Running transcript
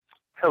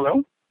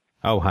Hello.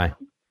 Oh, hi.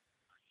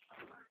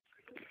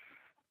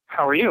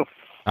 How are you?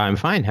 I'm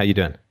fine. How you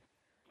doing?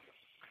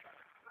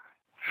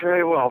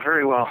 Very well,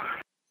 very well.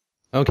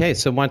 Okay,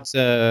 so what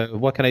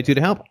can I do to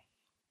help?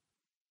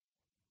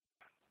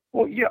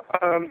 Well, yeah.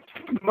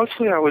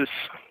 Mostly,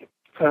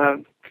 uh,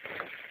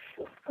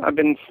 I've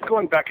been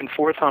going back and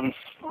forth on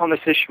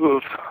this issue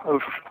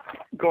of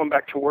going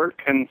back to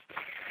work, and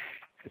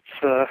it's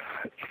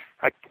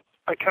I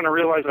kind of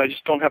realize I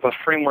just don't have a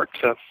framework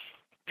to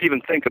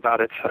even think about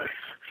it,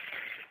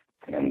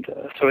 and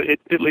so it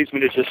leads me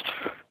to just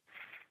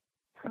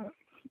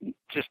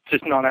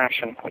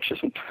non-action, which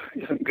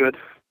isn't good.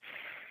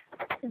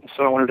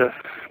 So I wanted to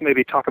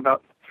maybe talk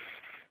about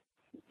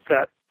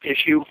that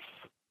issue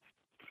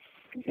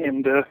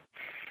and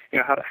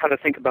how to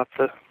think about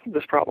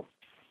this problem.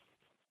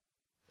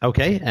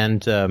 Okay,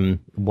 and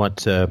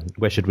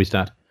where should we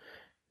start?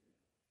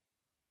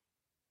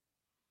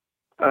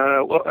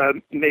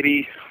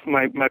 Maybe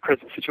my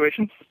present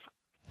situation.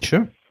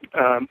 Sure.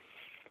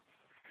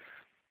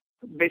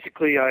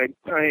 Basically, I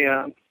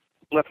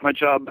left my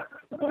job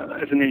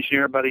as an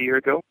engineer about a year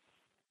ago,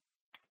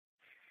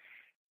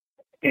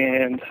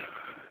 and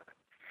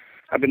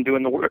I've been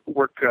doing the work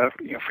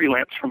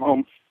freelance from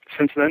home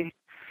since then,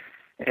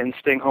 and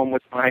staying home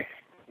with my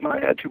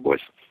two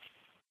boys.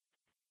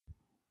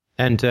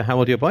 And how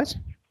old are your boys?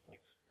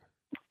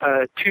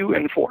 2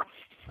 and 4.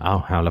 Oh,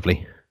 how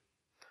lovely.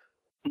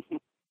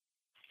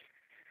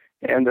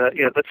 And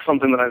that's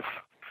something that I've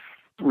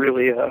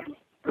really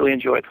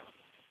enjoyed,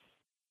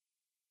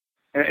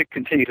 and I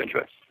continue to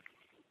enjoy.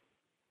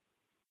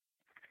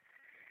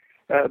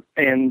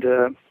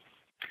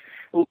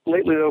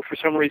 Lately, though, for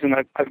some reason,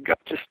 I've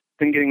just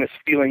been getting this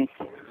feeling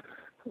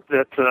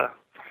that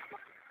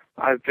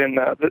I've been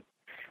that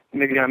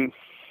maybe I'm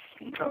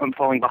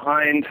falling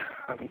behind.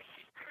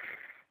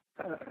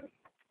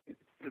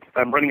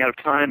 I'm running out of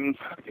time.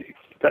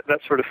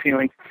 That sort of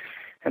feeling,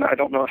 and I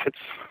don't know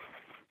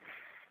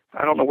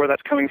where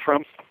that's coming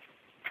from.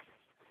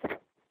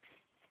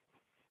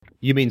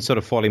 You mean sort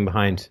of falling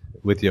behind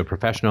with your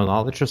professional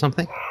knowledge or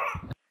something?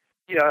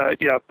 Yeah.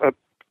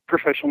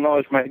 Professional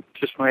knowledge, my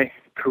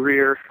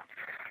career,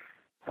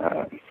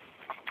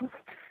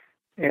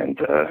 and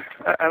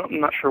I'm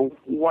not sure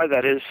why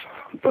that is,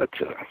 but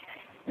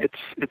it's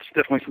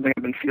definitely something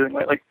I've been feeling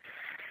lately.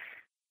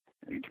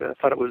 And I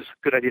thought it was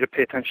a good idea to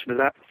pay attention to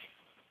that.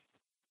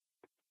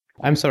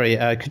 I'm sorry.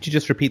 Could you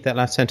just repeat that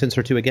last sentence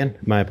or two again?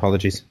 My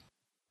apologies.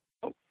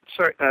 Oh,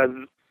 sorry.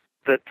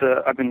 That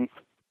I've been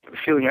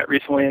feeling that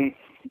recently, and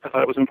I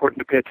thought it was important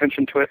to pay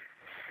attention to it.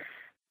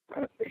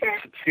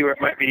 See where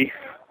it might be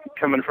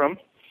coming from.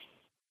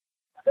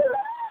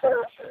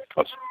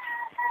 Oh,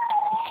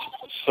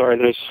 sorry,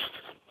 there's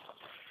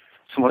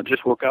someone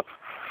just woke up.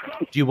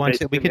 Do you want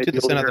to? We could do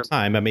this another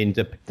time. I mean,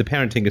 the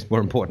parenting is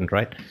more important,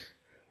 right?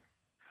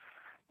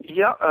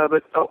 Yeah,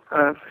 but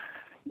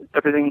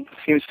everything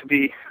seems to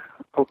be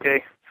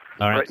okay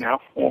right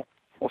now. We'll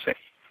see.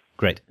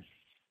 Great.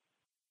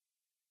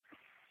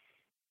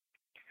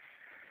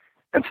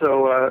 And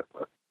so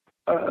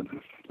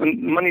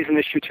money's an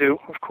issue too,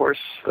 of course.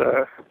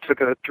 Took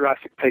a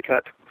drastic pay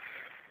cut,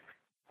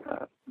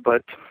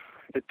 but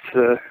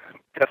it's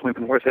definitely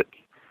been worth it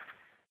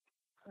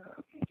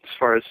as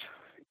far as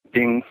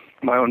being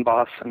my own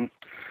boss and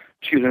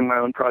choosing my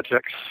own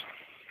projects.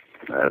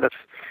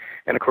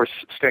 And of course,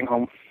 staying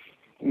home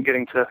and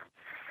getting to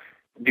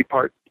be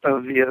part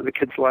of the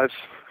kids' lives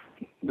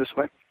this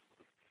way.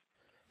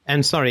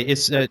 And sorry,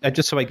 it's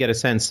just so I get a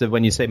sense that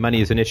when you say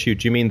money is an issue,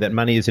 do you mean that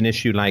money is an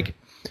issue like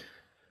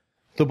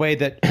the way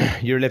that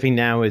you're living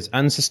now is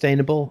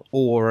unsustainable,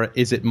 or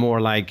is it more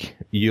like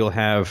you'll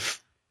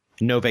have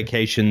no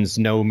vacations,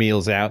 no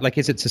meals out? Like,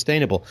 is it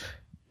sustainable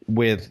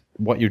with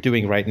what you're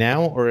doing right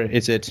now, or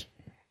is it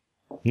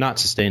not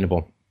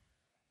sustainable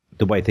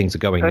the way things are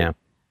going now?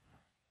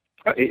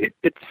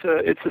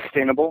 It's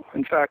sustainable.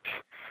 In fact,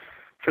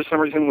 for some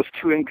reason, with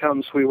 2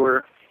 incomes, we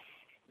were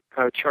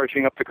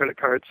charging up the credit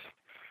cards.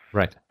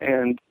 Right.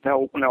 And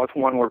now with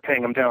 1, we're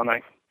paying them down.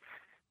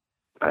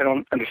 I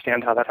don't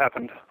understand how that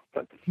happened.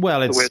 But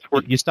well, it's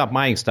you stop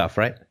buying stuff,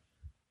 right?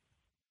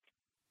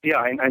 Yeah,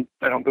 I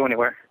don't go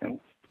anywhere.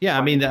 Yeah,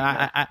 I mean,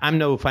 I'm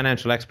no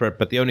financial expert,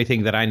 but the only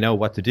thing that I know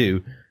what to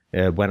do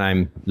when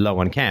I'm low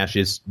on cash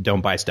is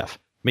don't buy stuff.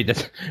 I mean,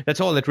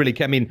 that's all that really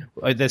can. I mean,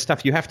 there's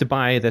stuff you have to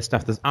buy, there's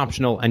stuff that's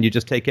optional, and you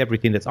just take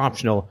everything that's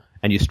optional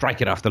and you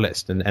strike it off the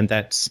list. And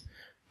that's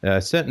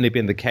certainly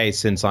been the case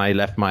since I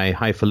left my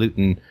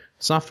highfalutin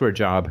software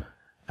job.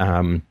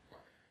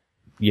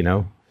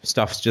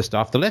 Stuff's just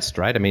off the list,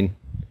 right? I mean,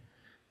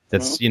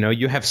 that's,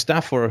 you have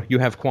stuff or you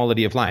have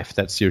quality of life.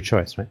 That's your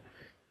choice, right?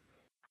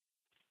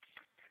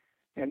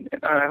 And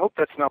I hope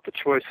that's not the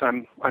choice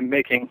I'm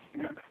making.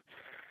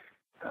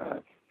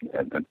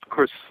 And of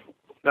course,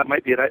 that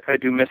might be it. I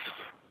do miss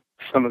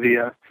some of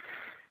the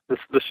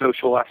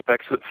social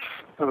aspects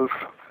of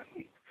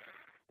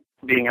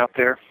being out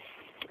there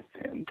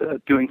and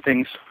doing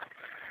things.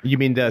 You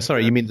mean the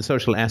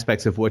social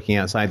aspects of working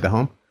outside the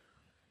home?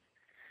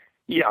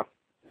 Yeah,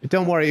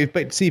 Don't worry,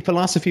 but see,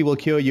 philosophy will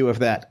cure you of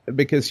that,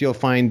 because you'll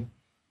find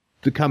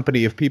the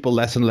company of people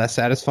less and less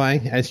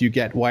satisfying as you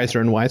get wiser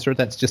and wiser.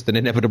 That's just an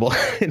inevitable.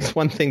 It's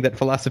one thing that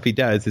philosophy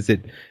does, is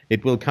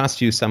it will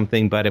cost you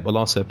something, but it will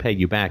also pay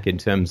you back in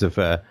terms of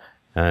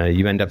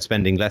you end up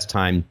spending less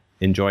time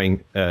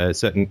enjoying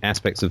certain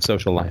aspects of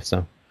social life.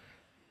 So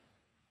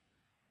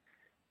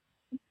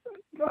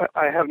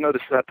I have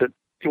noticed that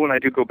when I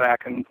do go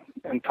back and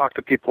talk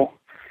to people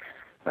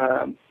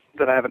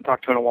that I haven't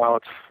talked to in a while,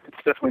 it's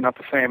definitely not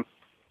the same.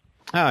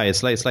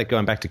 It's like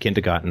going back to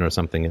kindergarten or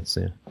something. It's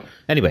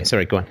anyway.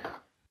 Sorry, go on.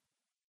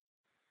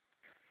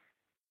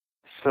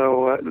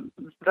 So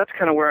that's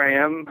kind of where I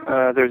am.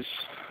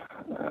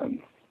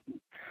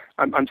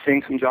 I'm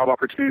seeing some job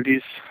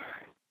opportunities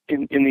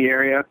in the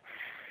area,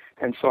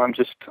 and so I'm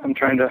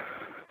trying to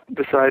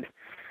decide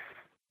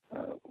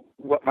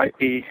what might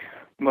be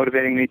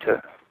motivating me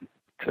to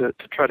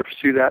try to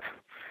pursue that,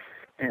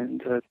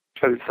 and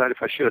try to decide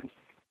if I should.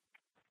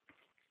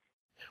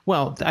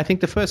 Well, I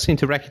think the first thing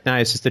to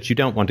recognize is that you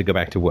don't want to go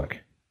back to work.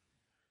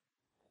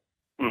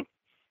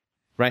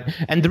 Right?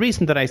 And the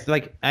reason that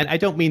I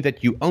don't mean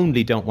that you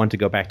only don't want to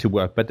go back to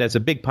work, but there's a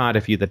big part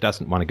of you that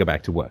doesn't want to go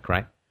back to work,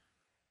 right?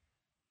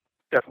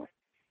 Definitely.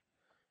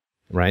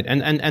 Right.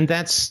 And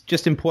that's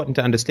just important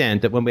to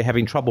understand, that when we're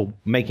having trouble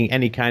making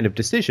any kind of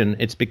decision,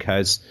 it's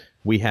because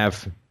we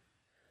have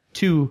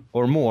two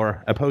or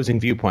more opposing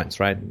viewpoints,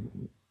 right?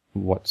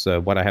 What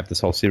I have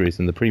this whole series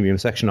in the premium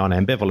section on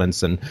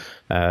ambivalence, and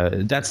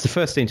that's the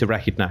first thing to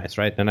recognize,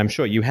 right? And I'm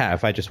sure you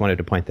have. I just wanted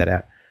to point that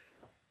out.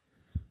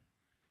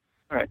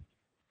 All right.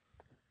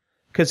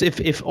 Because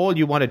if all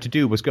you wanted to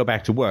do was go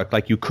back to work,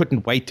 like you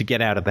couldn't wait to get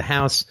out of the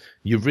house,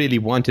 you really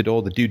wanted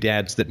all the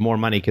doodads that more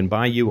money can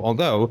buy you,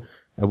 although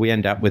we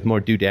end up with more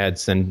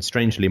doodads and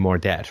strangely more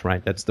debt,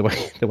 right? That's the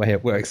way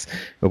it works.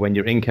 But when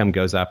your income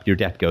goes up, your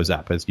debt goes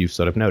up, as you've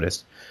sort of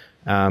noticed.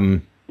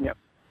 Yep.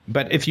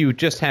 But if you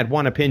just had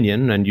one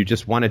opinion and you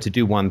just wanted to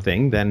do one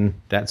thing, then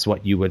that's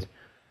what you would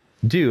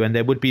do, and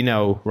there would be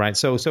no, right?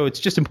 So it's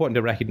just important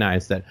to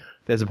recognize that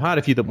there's a part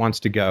of you that wants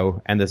to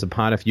go, and there's a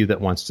part of you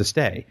that wants to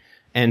stay.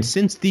 And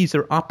since these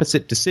are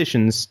opposite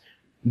decisions,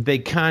 they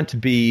can't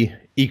be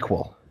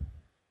equal,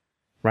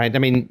 right? I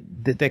mean,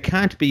 there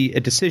can't be a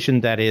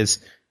decision that is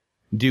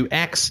do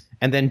X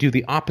and then do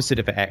the opposite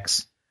of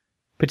X,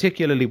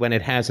 particularly when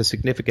it has a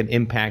significant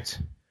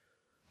impact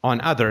on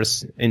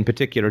others, in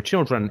particular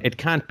children. It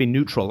can't be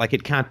neutral. Like,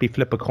 it can't be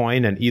flip a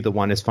coin and either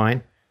one is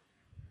fine.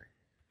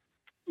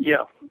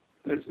 Yeah.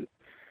 I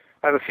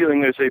have a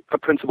feeling there's a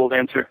principled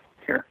answer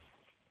here.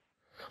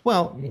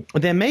 Well,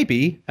 there may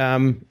be,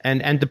 and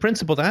the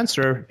principled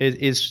answer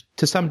is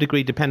to some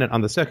degree dependent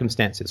on the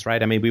circumstances,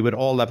 right? I mean, we would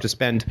all love to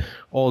spend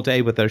all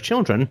day with our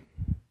children,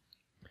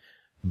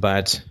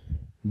 but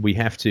we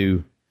have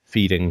to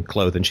feed and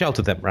clothe and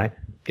shelter them, right?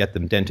 Get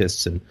them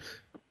dentists and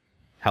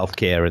health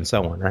care and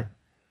so on, right?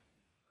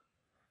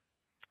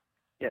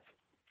 Yes.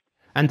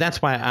 And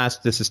that's why I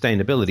asked the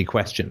sustainability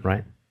question,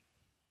 right?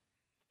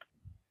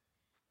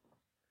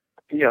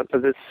 Yeah, so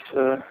this,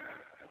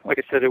 like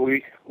I said,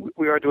 we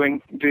are doing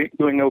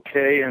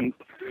okay, and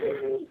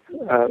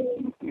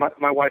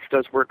my wife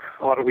does work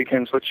a lot of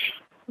weekends, which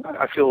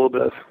I feel a little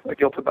bit of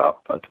guilt about,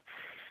 but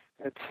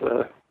that's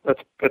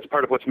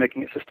part of what's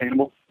making it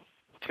sustainable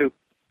too.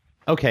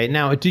 Okay,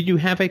 now do you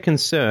have a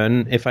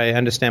concern, if I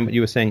understand what you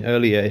were saying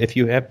earlier,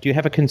 do you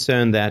have a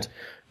concern that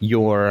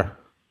your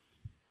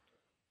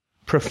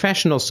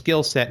professional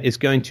skill set is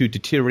going to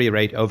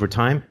deteriorate over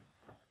time?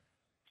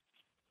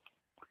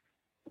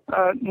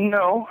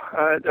 No,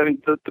 I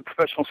mean the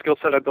professional skill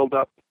set I built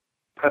up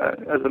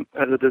as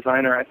a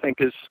designer, I think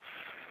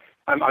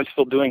I'm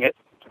still doing it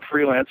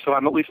freelance, so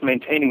I'm at least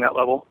maintaining that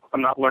level.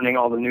 I'm not learning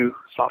all the new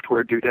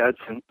software doodads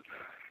and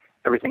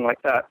everything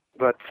like that,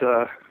 but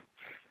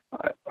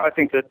I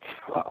think that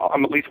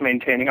I'm at least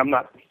maintaining.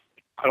 I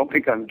don't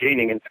think I'm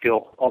gaining in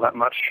skill all that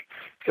much,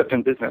 except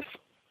in business.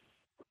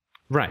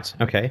 Right.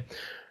 Okay.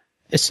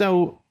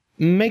 So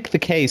make the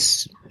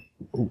case.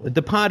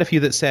 The part of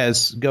you that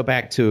says go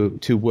back to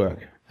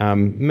work,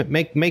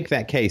 make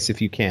that case if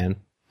you can,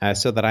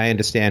 so that I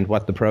understand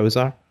what the pros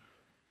are.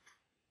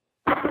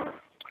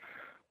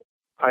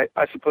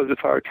 I suppose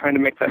if I were trying to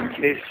make that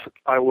case,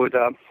 I would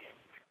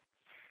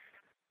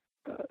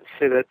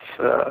say that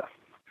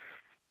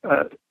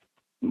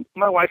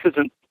my wife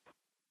isn't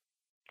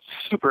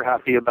super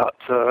happy about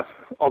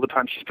all the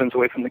time she spends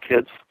away from the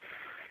kids,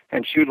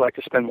 and she would like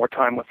to spend more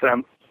time with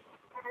them.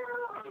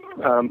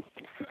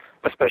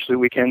 Especially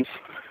weekends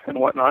and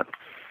whatnot.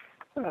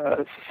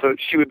 So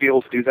she would be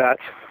able to do that.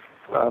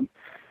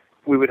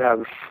 We would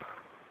have,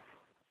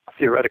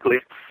 theoretically,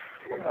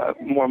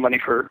 more money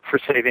for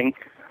saving,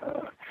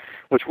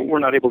 which we're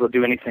not able to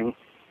do any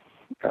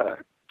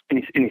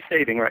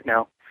saving right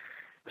now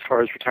as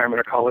far as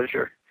retirement or college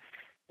or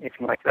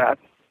anything like that.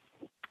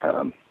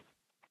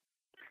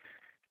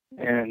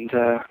 And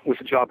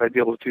with a job, I'd be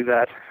able to do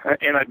that.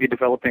 And I'd be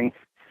developing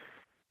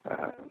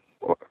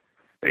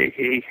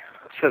a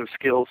set of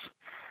skills,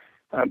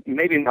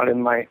 maybe not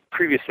in my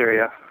previous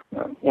area.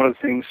 One of the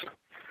things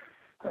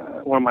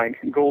one of my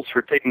goals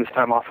for taking this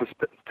time off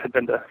had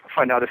been to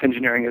find out if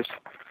engineering is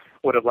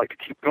what I'd like to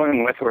keep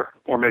going with,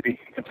 or maybe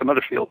in some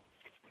other field.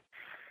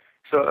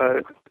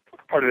 So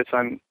part of it's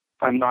I'm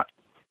not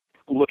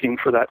looking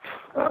for that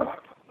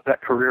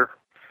career.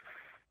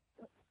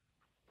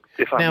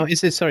 Now,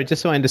 is it, sorry,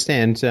 just so I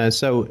understand,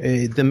 so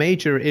the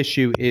major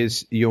issue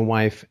is your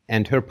wife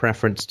and her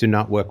preference to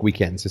not work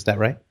weekends, is that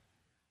right?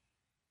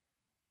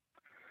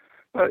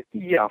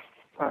 Yeah,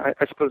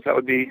 I suppose that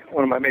would be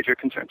one of my major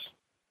concerns.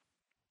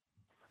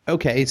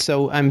 Okay,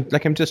 so I'm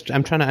trying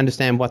to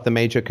understand what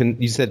the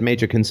you said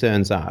major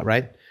concerns are,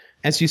 right?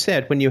 As you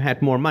said, when you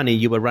had more money,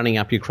 you were running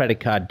up your credit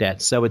card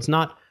debt. So it's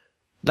not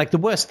like the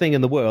worst thing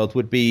in the world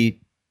would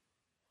be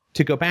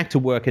to go back to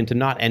work and to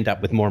not end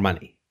up with more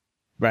money,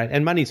 right?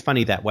 And money's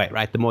funny that way,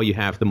 right? The more you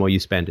have, the more you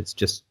spend. It's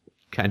just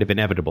kind of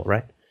inevitable,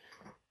 right?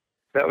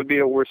 That would be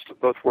a worst of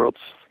both worlds.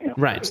 Yeah.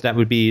 Right. So that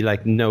would be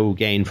like no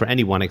gain for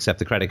anyone except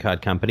the credit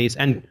card companies.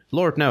 And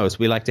Lord knows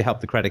we like to help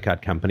the credit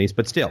card companies,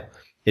 but still,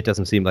 it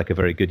doesn't seem like a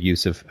very good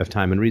use of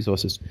time and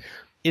resources.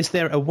 Is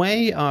there a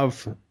way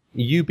of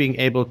you being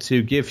able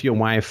to give your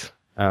wife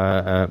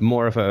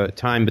more of a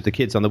time with the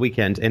kids on the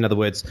weekend? In other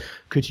words,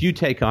 could you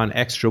take on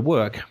extra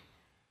work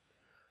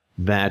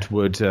that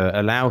would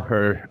allow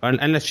her,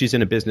 unless she's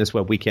in a business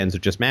where weekends are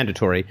just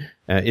mandatory,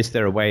 is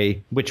there a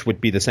way, which would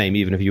be the same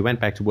even if you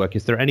went back to work,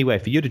 is there any way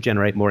for you to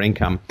generate more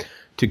income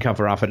to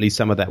cover off at least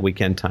some of that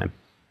weekend time?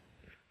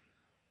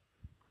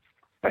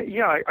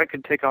 Yeah, I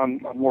could take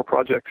on more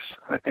projects,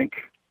 I think.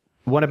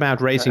 What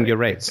about raising your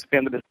rates?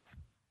 Expand the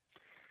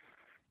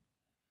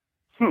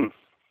business.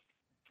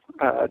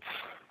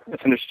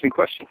 That's an interesting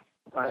question.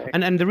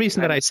 And the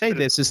reason that I say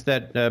this is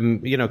that,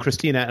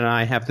 Christina and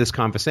I have this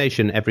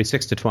conversation every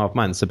 6 to 12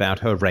 months about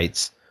her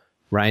rates,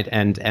 right?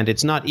 And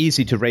it's not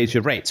easy to raise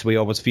your rates. We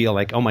always feel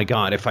like, oh, my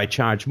God, if I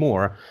charge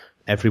more,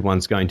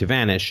 everyone's going to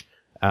vanish.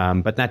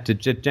 But that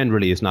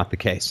generally is not the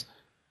case,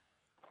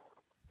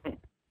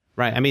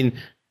 right? I mean,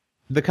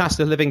 the cost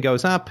of living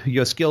goes up,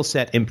 your skill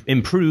set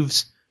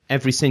improves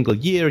every single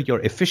year, your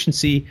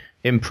efficiency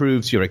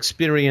improves, your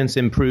experience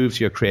improves,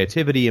 your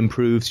creativity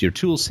improves, your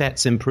tool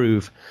sets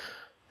improve.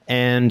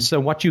 And so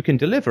what you can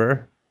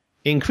deliver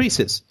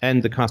increases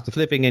and the cost of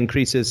living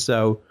increases.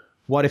 So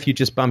what if you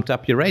just bumped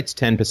up your rates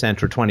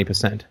 10% or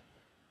 20%?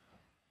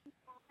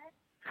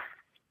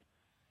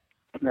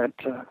 That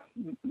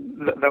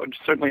would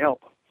certainly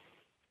help.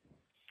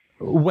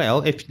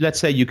 Well, if let's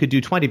say you could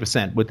do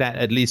 20%, would that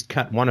at least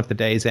cut one of the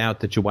days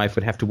out that your wife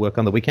would have to work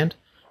on the weekend?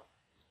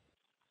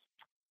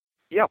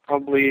 Yeah,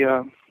 probably.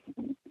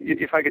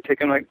 If I could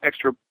take an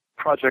extra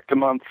project a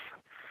month,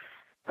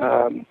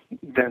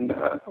 then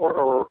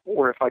or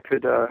if I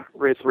could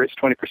raise the rates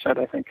 20%,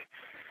 I think.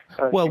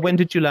 Well, when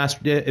did you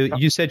last?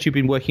 You said you've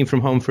been working from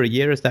home for a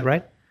year. Is that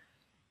right?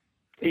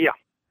 Yeah.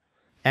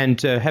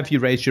 And have you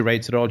raised your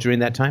rates at all during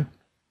that time?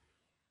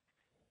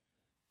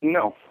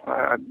 No,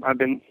 I've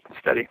been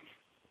steady.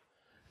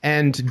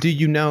 And do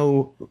you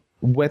know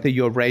whether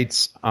your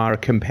rates are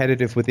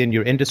competitive within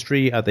your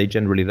industry? Are they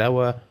generally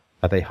lower?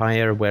 Are they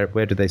higher?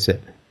 Where do they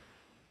sit?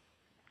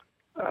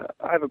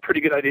 I have a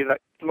pretty good idea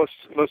that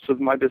most of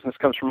my business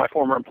comes from my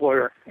former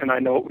employer, and I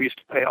know what we used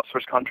to pay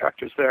outsourced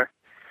contractors there,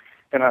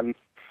 and I'm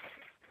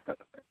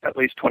at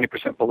least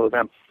 20% below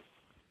them.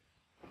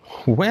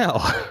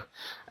 Well,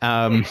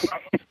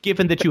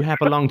 given that you have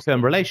a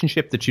long-term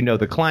relationship, that you know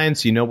the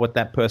clients, you know what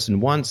that person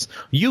wants,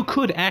 you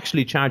could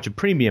actually charge a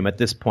premium at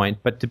this point.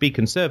 But to be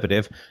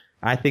conservative,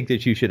 I think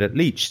that you should at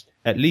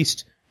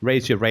least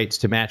raise your rates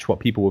to match what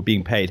people were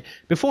being paid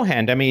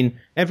beforehand. I mean,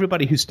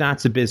 everybody who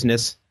starts a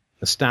business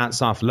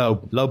starts off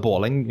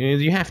lowballing.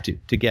 You have to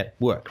get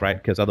work, right?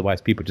 Because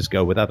otherwise people just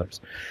go with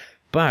others.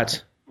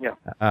 But yeah.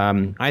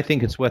 I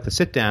think it's worth a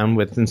sit down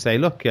with and say,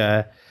 look,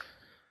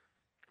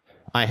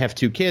 I have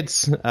 2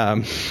 kids.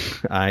 I'm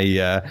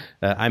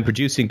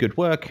producing good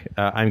work.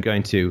 I'm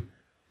going to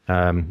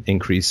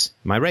increase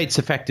my rates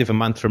effective a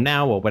month from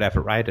now or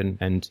whatever, right?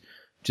 And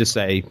just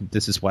say,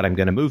 this is what I'm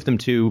going to move them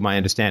to. My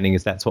understanding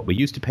is that's what we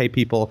used to pay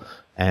people,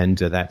 and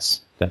that's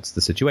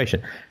the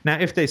situation. Now,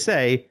 if they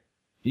say,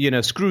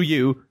 screw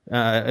you,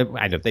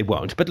 I know they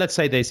won't, but let's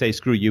say they say,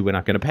 screw you, we're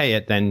not going to pay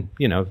it, then,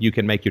 you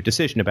can make your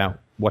decision about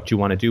what you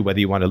want to do, whether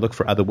you want to look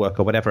for other work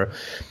or whatever.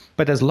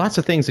 But there's lots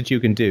of things that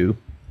you can do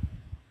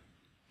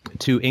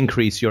to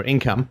increase your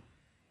income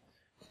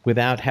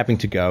without having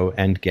to go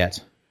and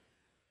get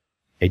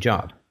a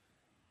job.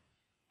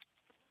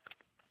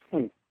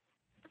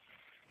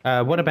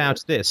 What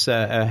about this?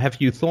 Have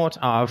you thought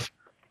of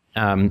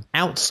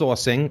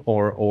outsourcing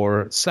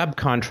or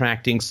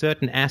subcontracting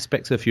certain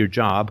aspects of your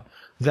job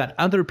that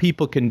other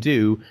people can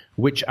do,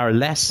 which are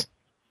less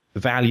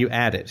value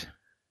added?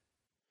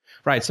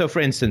 Right. So, for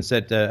instance,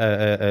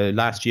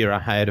 last year I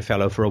hired a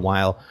fellow for a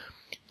while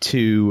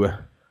to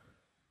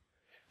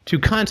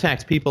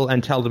contact people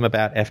and tell them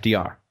about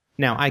FDR.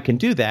 Now, I can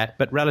do that,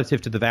 but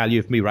relative to the value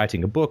of me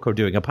writing a book or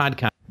doing a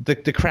podcast,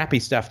 the crappy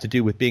stuff to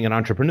do with being an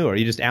entrepreneur,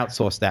 you just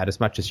outsource that as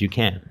much as you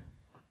can.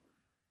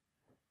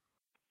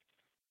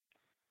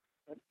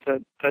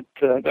 That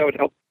would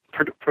help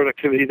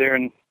productivity there,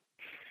 and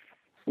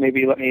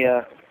maybe let me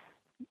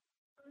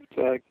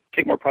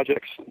take more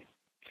projects at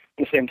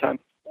the same time.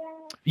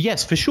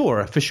 Yes, for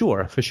sure.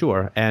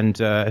 And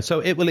so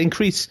it will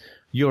increase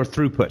your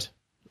throughput,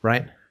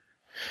 right?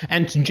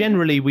 And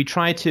generally, we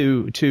try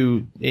to,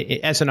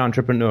 as an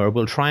entrepreneur,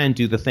 we'll try and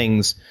do the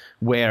things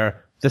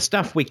where the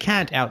stuff we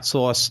can't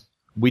outsource,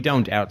 we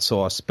don't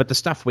outsource, but the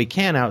stuff we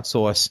can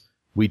outsource,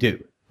 we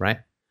do, right?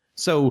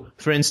 So,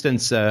 for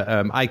instance,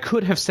 I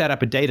could have set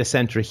up a data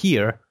center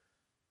here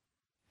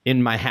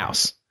in my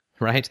house,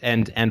 right?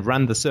 And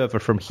run the server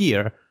from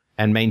here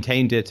and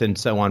maintained it and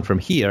so on from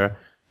here.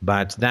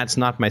 But that's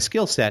not my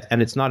skill set,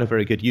 and it's not a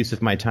very good use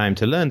of my time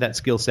to learn that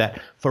skill set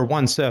for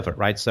one server,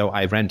 right? So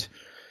I rent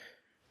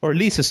or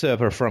lease a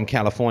server from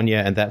California,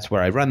 and that's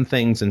where I run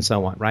things and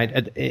so on, right?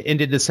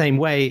 And in the same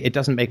way, it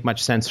doesn't make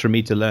much sense for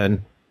me to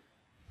learn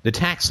the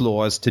tax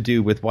laws to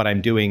do with what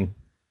I'm doing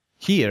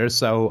here,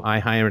 so I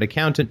hire an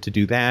accountant to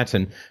do that.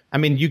 And I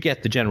mean, you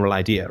get the general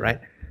idea, right?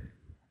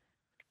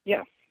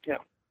 Yeah.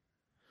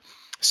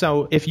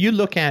 So if you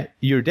look at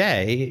your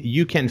day,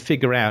 you can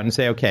figure out and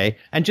say, okay,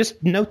 and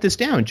just note this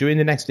down during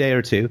the next day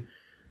or two.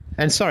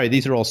 And sorry,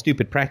 these are all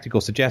stupid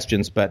practical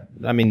suggestions, but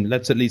I mean,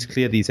 let's at least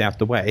clear these out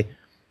the way.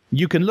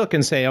 You can look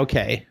and say,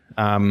 okay,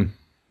 how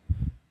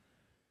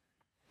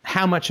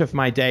much of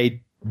my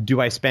day do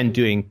I spend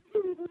doing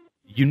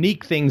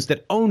unique things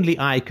that only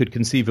I could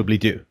conceivably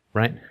do,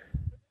 right?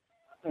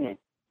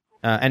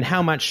 And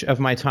how much of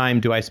my time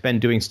do I spend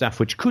doing stuff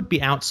which could be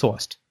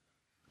outsourced?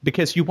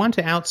 Because you want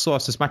to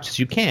outsource as much as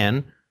you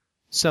can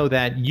so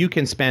that you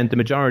can spend the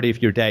majority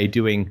of your day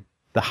doing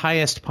the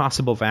highest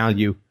possible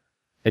value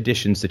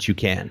additions that you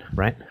can,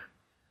 right?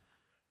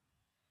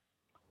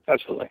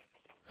 Absolutely.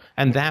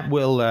 And that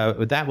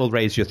will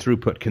raise your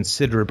throughput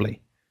considerably.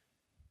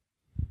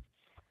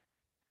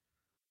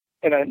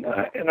 And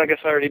I guess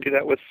I already do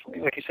that with,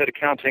 like you said,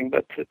 accounting,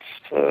 but it's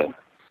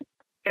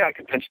I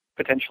could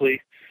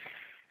potentially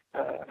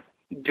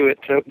do it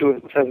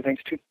with other things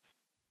too.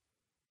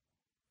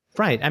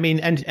 Right. I mean,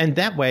 and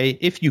that way,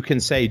 if you can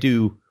say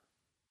do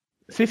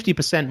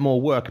 50% more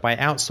work by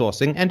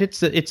outsourcing, and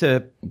it's a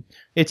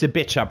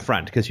bitch up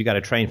front because you got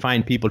to train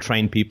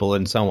people,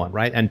 and so on,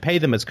 right? And pay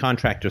them as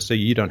contractors so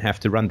you don't have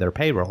to run their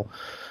payroll.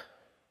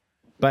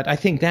 But I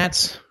think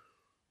that's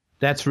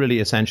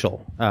really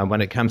essential when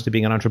it comes to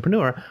being an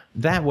entrepreneur.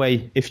 That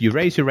way, if you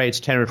raise your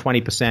rates 10 or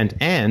 20%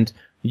 and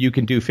you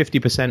can do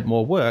 50%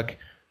 more work,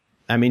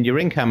 I mean, your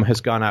income has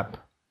gone up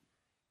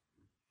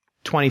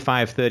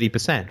 25,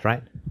 30%,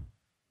 right?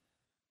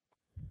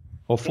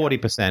 Or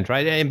 40%,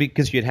 right? And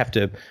because you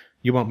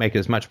won't make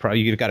as much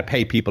you've got to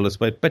pay people as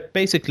well. But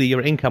basically,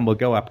 your income will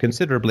go up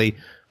considerably,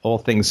 all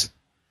things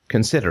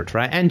considered,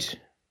 right?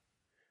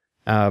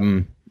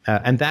 And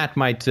that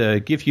might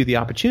give you the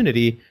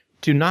opportunity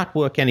to not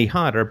work any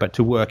harder, but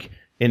to work,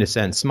 in a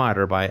sense,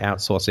 smarter by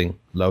outsourcing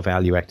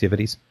low-value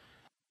activities.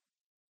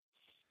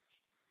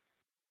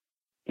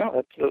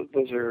 No,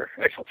 those are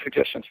excellent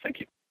suggestions. Thank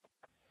you.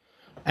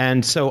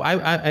 And so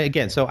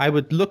I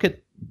would look at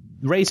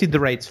raising the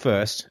rates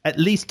first, at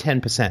least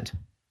 10%.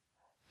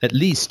 At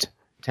least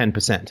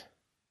 10%.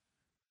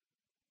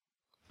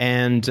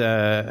 And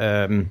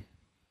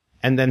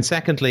then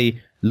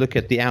secondly, look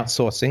at the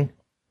outsourcing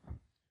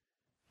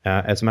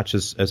as much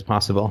as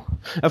possible.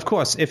 Of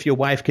course, if your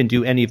wife can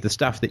do any of the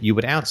stuff that you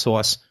would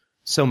outsource,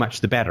 so much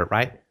the better,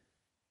 right?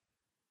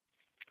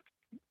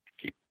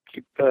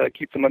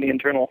 Keep the money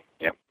internal.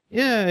 Yeah.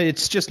 Yeah,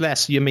 it's just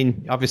less. I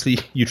mean, obviously,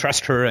 you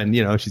trust her, and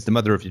she's the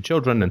mother of your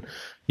children, and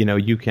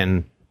you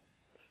can.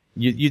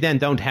 You then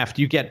don't have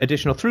to. You get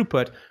additional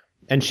throughput,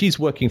 and she's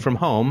working from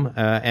home,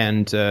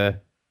 and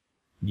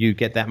you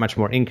get that much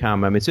more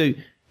income. I mean, so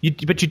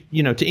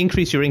to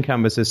increase your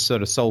income as a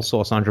sort of sole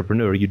source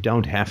entrepreneur, you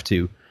don't have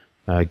to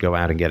go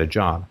out and get a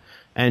job.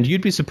 And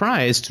you'd be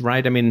surprised,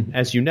 right? I mean,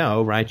 as you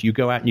know, right? You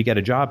go out and you get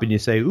a job, and you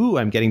say, "Ooh,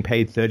 I'm getting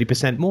paid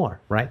 30% more,"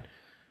 right?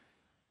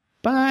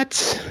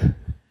 But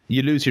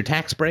you lose your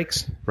tax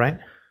breaks, right?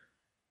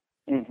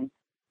 Mm-hmm.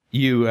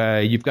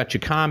 You've got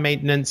your car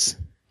maintenance,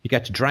 you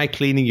got your dry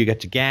cleaning, you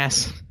got your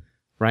gas,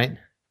 right?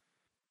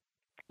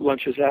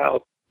 Lunch is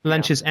out.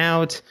 Is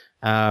out.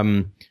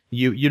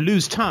 You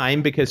lose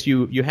time because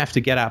you have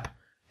to get up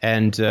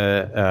and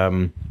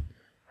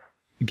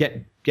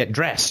get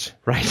dressed,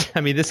 right? I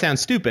mean, this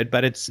sounds stupid,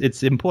 but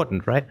it's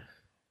important, right?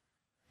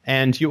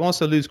 And you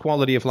also lose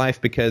quality of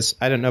life because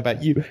I don't know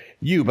about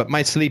you, but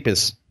my sleep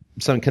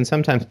can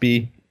sometimes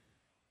be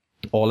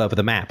all over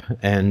the map,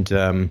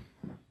 and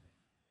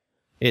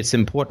it's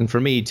important for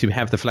me to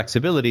have the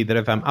flexibility that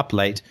if I'm up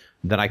late,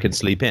 that I can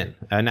sleep in.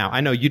 Now,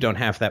 I know you don't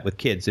have that with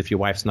kids if your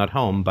wife's not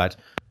home, but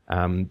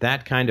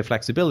that kind of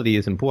flexibility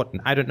is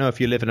important. I don't know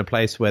if you live in a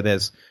place where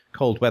there's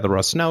cold weather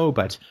or snow,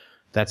 but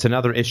that's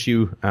another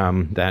issue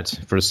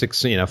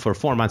that for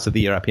 4 months of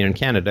the year up here in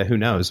Canada, who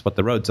knows what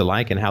the roads are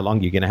like and how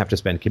long you're going to have to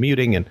spend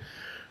commuting.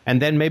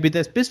 And then maybe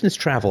there's business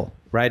travel,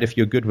 right, if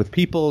you're good with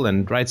people.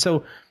 And right,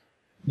 so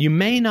you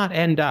may not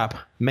end up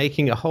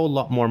making a whole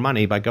lot more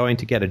money by going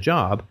to get a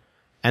job.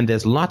 And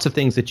there's lots of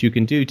things that you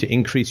can do to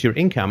increase your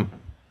income.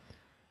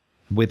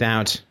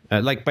 without,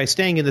 like by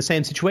staying in the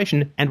same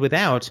situation and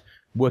without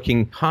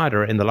working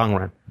harder in the long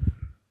run.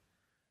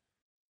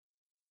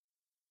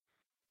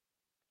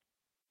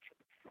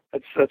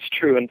 That's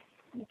true, and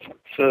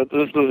so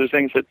those are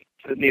things that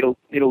need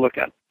to look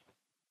at.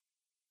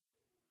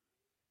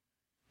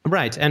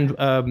 Right, and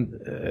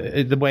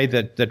the way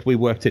that we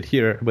worked it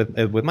here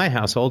with my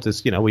household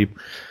is,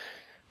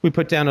 we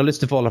put down a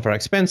list of all of our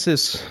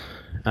expenses,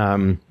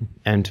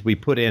 and we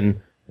put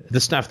in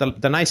the stuff,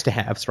 the nice to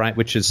haves, right,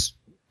 which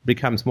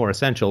becomes more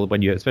essential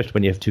especially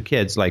when you have two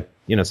kids, like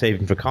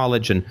saving for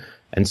college and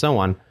so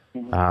on.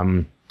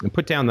 And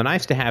put down the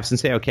nice to haves and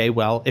say, okay,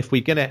 well, if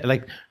we get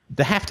like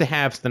the have to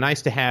haves, the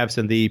nice to haves,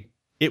 and the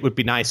it would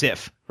be nice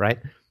if, right?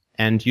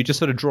 And you just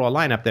sort of draw a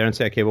line up there and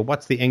say, okay, well,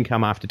 what's the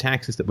income after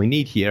taxes that we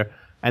need here?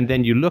 And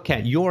then you look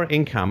at your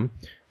income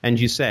and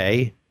you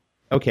say,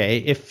 okay,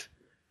 if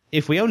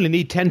we only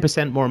need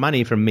 10% more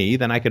money from me,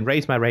 then I can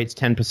raise my rates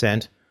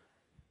 10%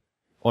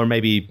 or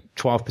maybe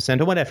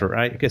 12% or whatever,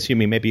 right?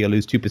 Assuming maybe you'll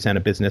lose 2%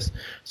 of business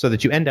so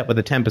that you end up with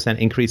a 10%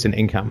 increase in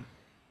income.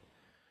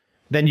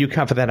 Then you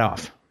cover that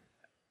off.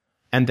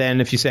 And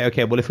then if you say,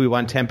 okay, well, if we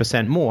want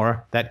 10%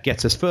 more, that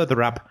gets us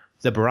further up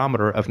the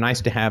barometer of nice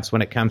to haves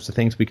when it comes to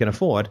things we can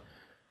afford,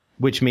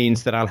 which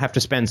means that I'll have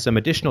to spend some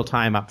additional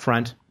time up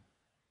front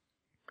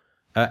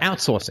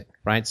outsourcing,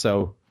 right?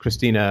 So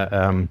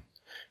Christina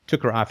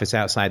took her office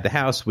outside the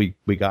house. We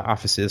got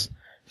offices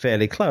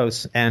fairly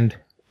close, and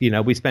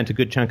we spent a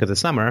good chunk of the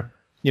summer,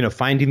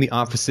 finding the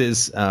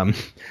offices,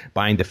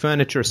 buying the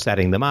furniture,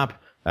 setting them up,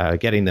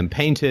 getting them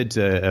painted,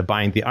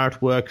 buying the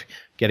artwork,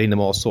 getting them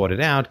all sorted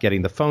out,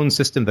 getting the phone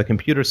system, the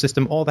computer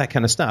system, all that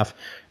kind of stuff.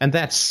 And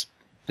that's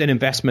an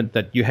investment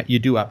that you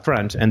do up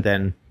front, and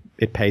then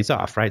it pays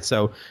off, right?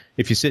 So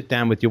if you sit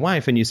down with your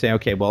wife and you say,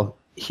 okay, well,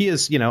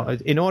 here's,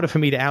 in order for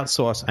me to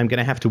outsource, I'm going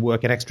to have to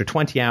work an extra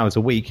 20 hours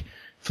a week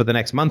for the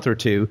next month or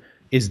two.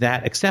 Is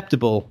that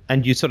acceptable?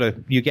 And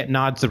you get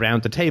nods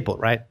around the table,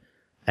 right?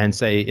 And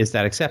say, is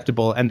that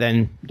acceptable? And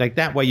then like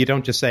that way you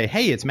don't just say,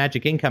 hey, it's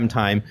magic income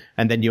time,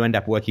 and then you end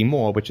up working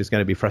more, which is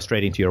going to be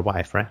frustrating to your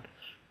wife, right?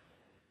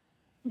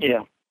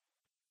 Yeah.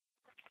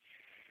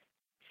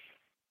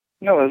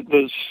 No,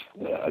 those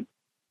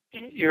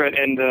you're right,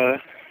 and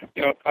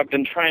I've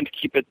been trying to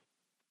keep it,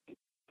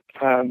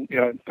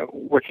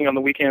 working on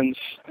the weekends,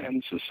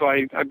 and so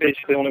I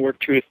basically only work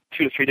 2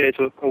 to 3 days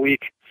a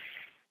week,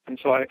 and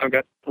so I've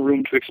got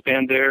room to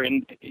expand there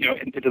and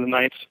into the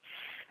nights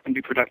and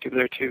be productive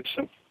there too.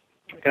 So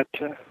I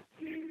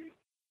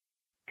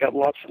got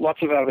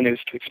lots of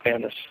avenues to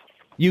expand this.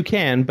 You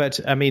can, but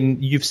I mean,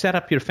 you've set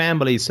up your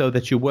family so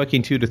that you're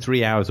working 2 to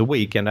 3 hours a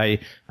week, and I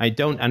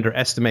don't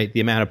underestimate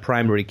the amount of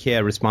primary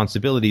care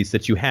responsibilities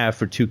that you have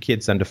for 2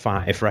 kids under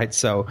 5, right?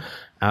 So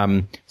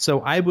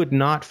I would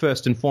not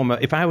first and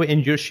foremost, if I were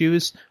in your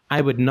shoes,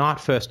 I would not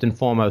first and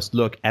foremost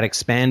look at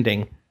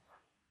expanding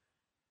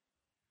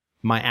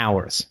my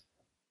hours,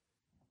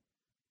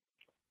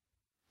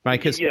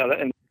 right?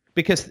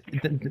 Because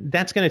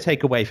that's going to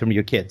take away from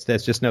your kids.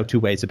 There's just no two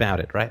ways about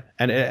it, right?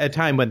 And at a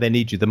time when they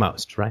need you the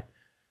most, right?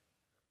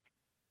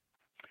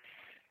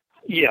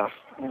 Yeah,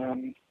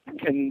 and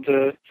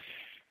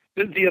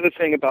the other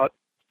thing about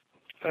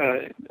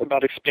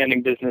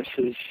expanding business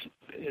is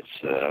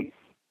one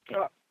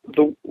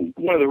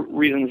of the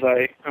reasons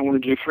I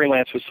wanted to do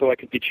freelance was so I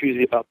could be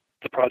choosy about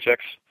the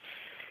projects.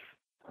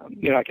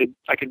 I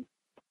could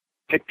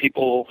pick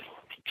people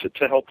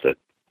to help that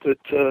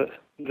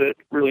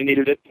really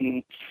needed it,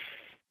 and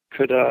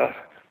could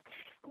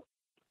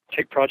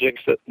take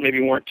projects that maybe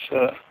weren't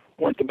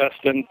the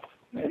best and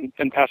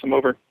pass them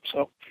over.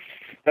 So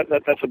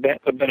that's a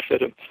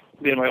benefit of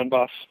being my own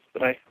boss.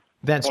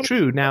 That's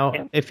true. Now,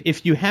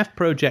 if you have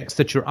projects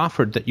that you're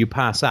offered that you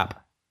pass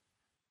up,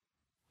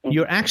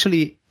 you're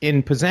actually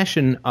in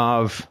possession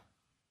of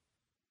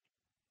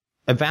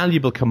a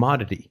valuable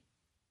commodity,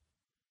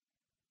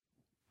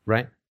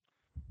 right?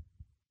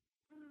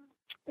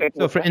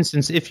 So, for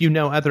instance, if you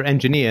know other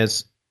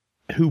engineers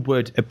who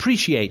would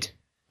appreciate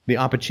the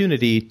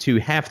opportunity to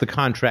have the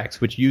contracts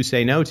which you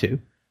say no to,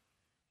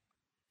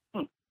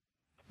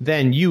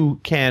 then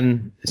you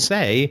can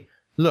say,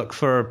 look,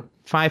 for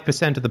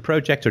 5% of the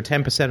project or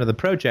 10% of the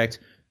project,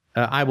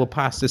 I will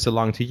pass this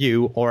along to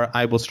you, or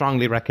I will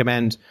strongly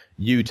recommend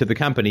you to the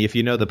company if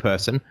you know the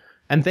person.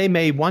 And they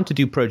may want to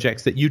do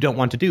projects that you don't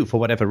want to do for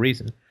whatever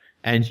reason.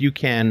 And you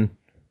can...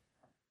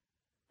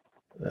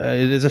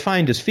 there's a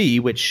finder's fee,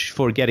 which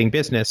for getting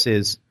business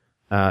is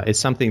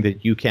something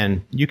that you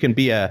can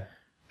be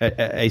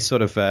a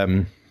sort of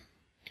a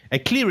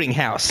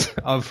clearinghouse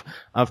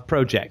of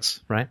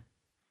projects, right?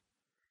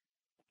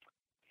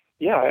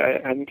 Yeah,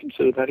 I hadn't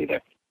considered that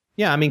either.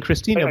 Yeah, I mean,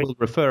 Christina will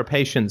refer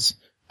patients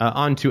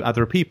on to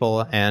other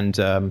people, and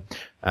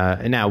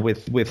now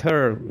with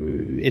her,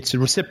 it's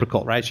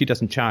reciprocal, right? She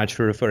doesn't charge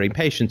for referring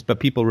patients,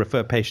 but people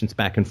refer patients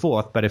back and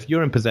forth. But if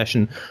you're in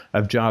possession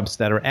of jobs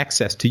that are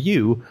access to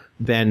you,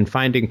 then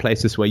finding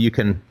places where you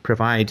can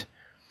provide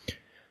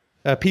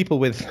people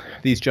with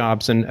these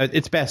jobs, and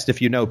it's best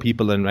if you know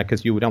people, and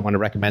because you don't want to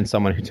recommend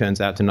someone who turns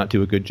out to not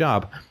do a good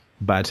job.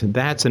 But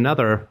that's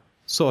another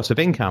source of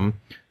income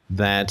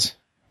that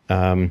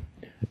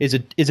is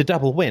a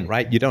double win,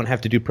 right? You don't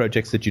have to do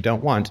projects that you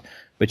don't want,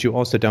 but you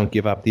also don't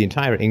give up the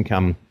entire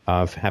income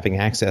of having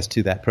access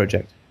to that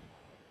project.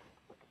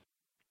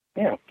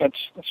 Yeah,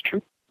 that's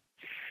true.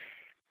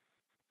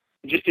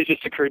 It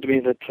just occurred to me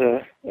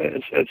that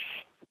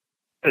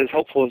as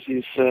helpful as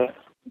these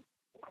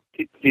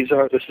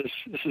are, this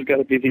has got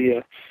to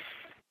be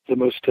the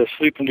most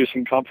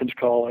sleep-inducing conference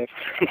call I've.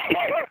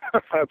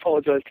 I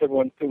apologize to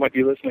everyone who might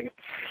be listening.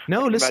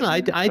 No, listen, I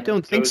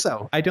don't think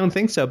so. I don't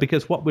think so,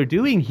 because what we're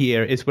doing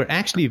here is we're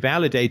actually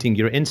validating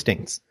your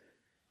instincts,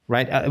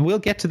 right? We'll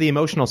get to the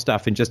emotional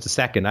stuff in just a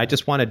second. I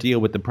just want to deal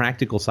with the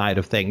practical side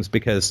of things,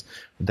 because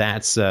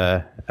that's,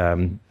 that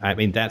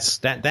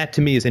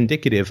to me is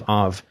indicative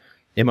of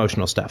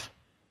emotional stuff.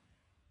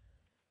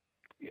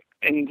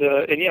 And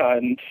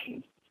the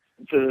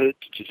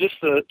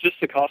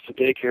cost of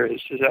daycare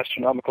is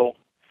astronomical,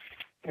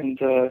 and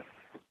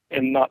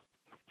not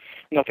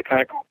the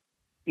kind of,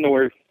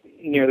 nowhere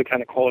near the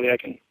kind of quality I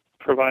can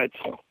provide.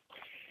 So.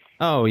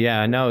 Oh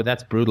yeah, no,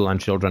 that's brutal on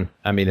children.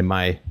 I mean, in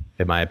my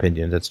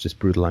opinion, that's just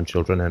brutal on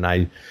children. And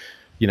I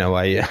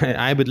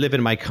would live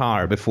in my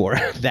car before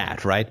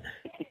that, right?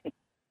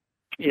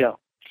 Yeah.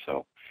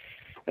 So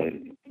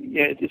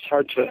it's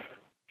hard to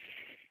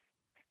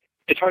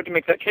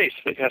make that case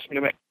that you asked me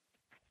to make.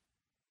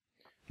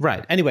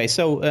 Right. Anyway,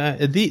 so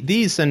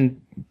these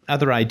and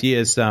other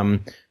ideas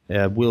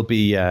will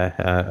be,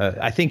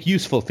 I think,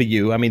 useful for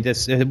you. I mean,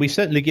 we've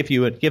certainly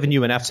given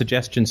you enough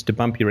suggestions to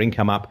bump your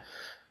income up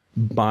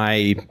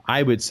by,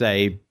 I would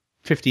say,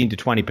 15 to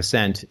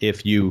 20%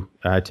 if you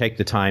take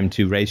the time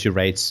to raise your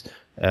rates,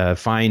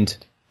 find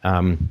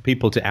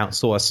people to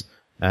outsource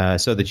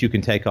so that you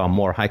can take on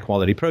more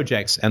high-quality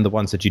projects, and the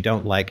ones that you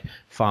don't like,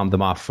 farm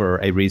them off for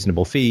a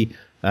reasonable fee.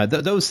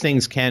 Those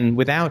things can,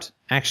 without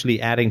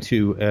actually adding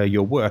to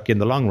your work in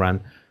the long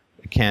run,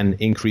 can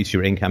increase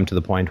your income to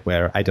the point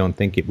where I don't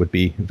think it would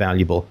be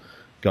valuable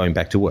going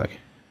back to work.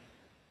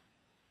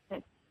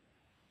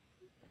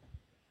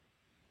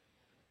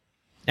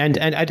 And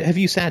have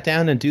you sat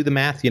down and do the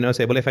math,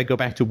 say, well, if I go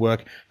back to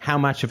work, how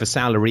much of a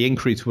salary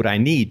increase would I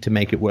need to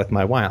make it worth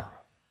my while?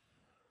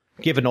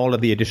 Given all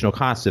of the additional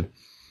costs of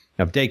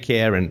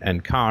daycare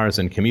and cars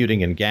and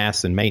commuting and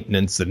gas and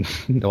maintenance and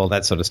all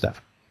that sort of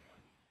stuff.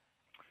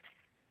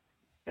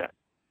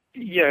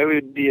 Yeah, it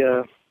would be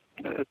a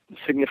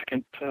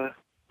significant.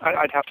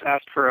 I'd have to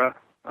ask for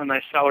a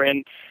nice salary,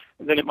 and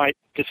then it might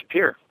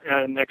disappear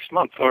next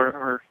month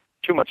or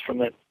 2 months from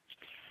then.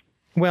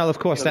 Well, of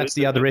course, that's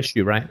the other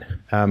issue, right?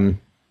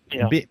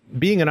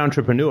 Being an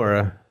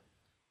entrepreneur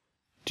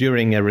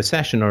during a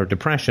recession or a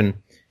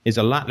depression is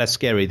a lot less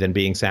scary than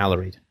being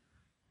salaried.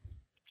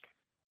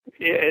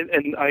 Yeah,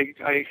 and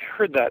I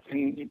heard that,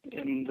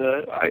 and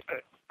I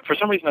for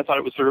some reason I thought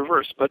it was the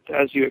reverse, but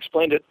as you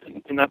explained it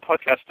in that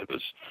podcast, it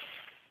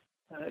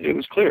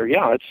was clear.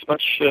 Yeah, it's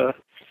much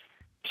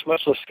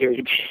less scary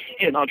to be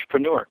an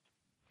entrepreneur.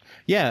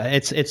 Yeah,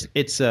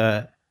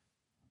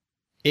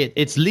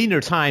 it's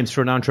leaner times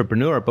for an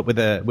entrepreneur, but with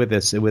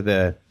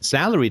a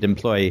salaried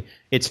employee,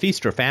 it's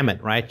feast or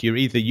famine, right?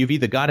 You've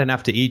either got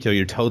enough to eat or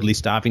you're totally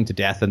starving to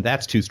death, and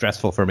that's too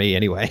stressful for me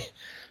anyway.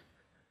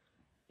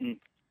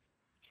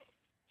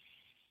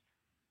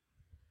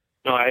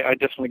 No, I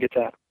definitely get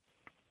that.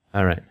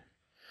 All right.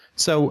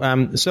 So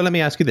let me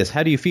ask you this.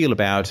 How do you feel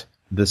about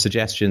the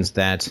suggestions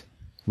that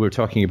we're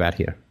talking about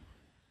here?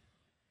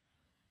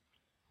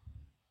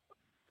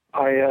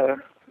 There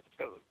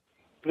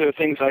are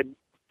things I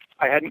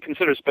hadn't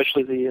considered,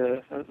 especially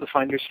the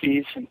finder's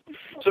fees, and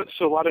so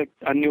a lot of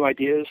new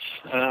ideas,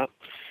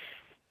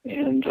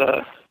 and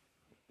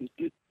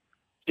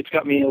it's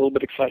got me a little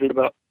bit excited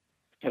about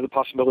the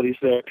possibilities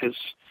there, because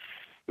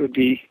it'd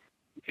be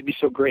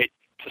so great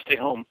to stay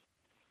home.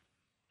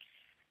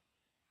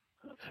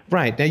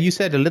 Right. Now, you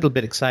said a little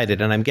bit excited,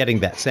 and I'm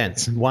getting that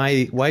sense.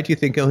 Why do you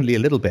think only a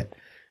little bit?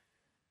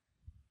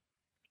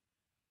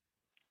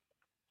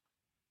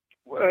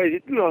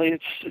 Well,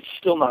 it's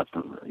still not,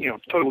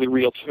 totally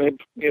real to me.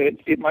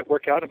 It might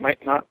work out, it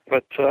might not,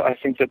 but I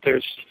think that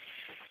there's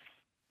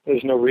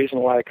no reason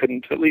why I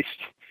couldn't at least,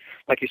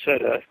 like you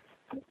said,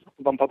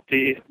 bump up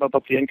the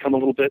income a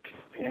little bit,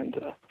 and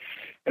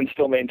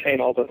still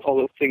maintain all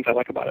the things I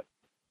like about it.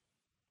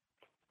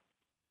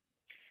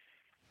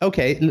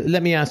 Okay,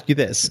 let me ask you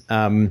this.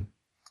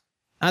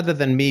 Other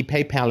than me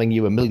PayPaling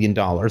you $1 million,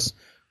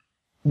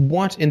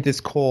 what in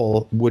this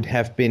call would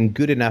have been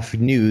good enough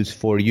news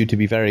for you to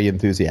be very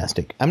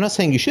enthusiastic? I'm not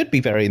saying you should be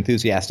very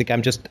enthusiastic.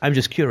 I'm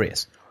just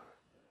curious.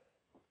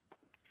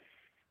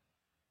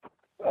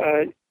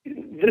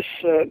 This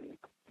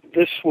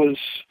was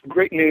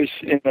great news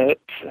in that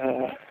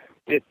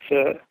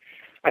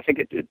I think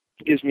it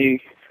gives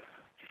me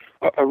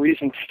a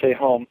reason to stay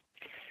home,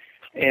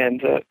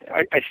 and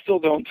I still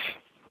don't.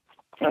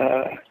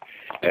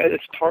 As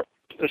far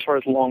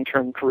as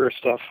long-term career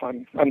stuff,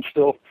 I'm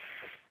still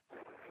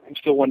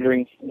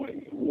wondering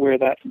where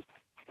I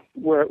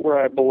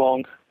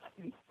belong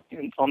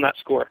on that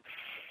score.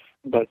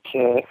 But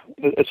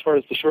as far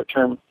as the short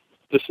term,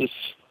 this is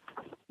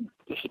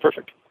this is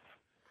perfect.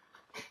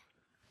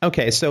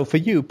 Okay, so for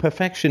you,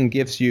 perfection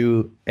gives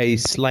you a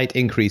slight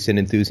increase in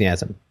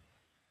enthusiasm.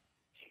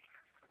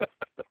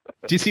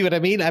 Do you see what I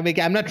mean? I mean,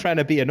 I'm not trying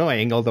to be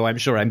annoying, although I'm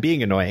sure I'm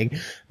being annoying,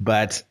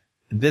 but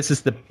this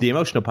is the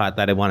emotional part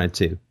that I wanted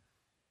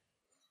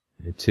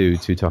to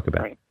talk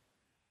about. Right.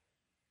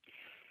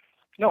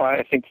 No,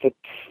 I think that,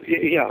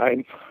 yeah,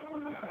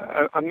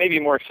 I'm maybe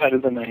more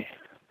excited than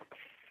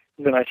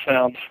I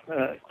sound.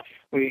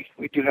 We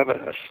do have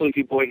a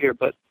sleepy boy here,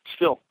 but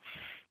still.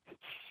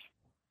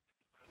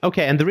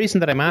 Okay, and the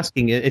reason that I'm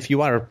asking, if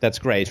you are, that's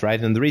great, right?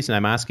 And the reason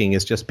I'm asking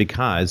is just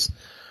because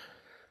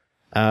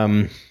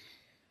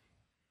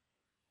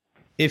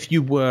if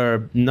you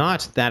were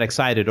not that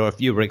excited, or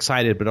if you were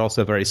excited but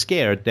also very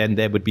scared, then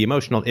there would be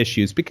emotional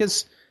issues.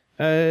 Because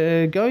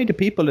going to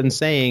people and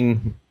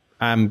saying,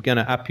 I'm going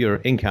to up your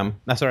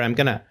income, I'm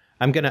going to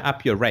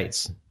up your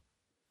rates,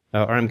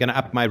 or I'm going to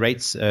up my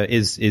rates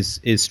is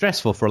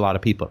stressful for a lot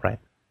of people, right?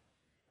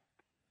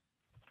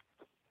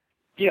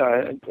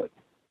 Yeah,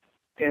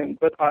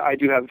 but I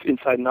do have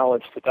inside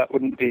knowledge that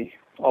wouldn't be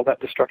all that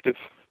destructive.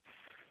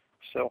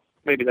 So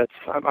maybe that's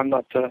I'm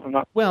not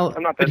well.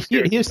 I'm not that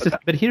scared.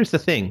 But here's the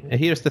thing.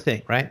 Here's the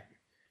thing, right?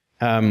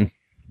 I'm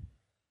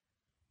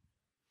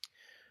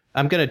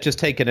going to just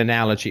take an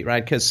analogy,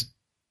 right? Because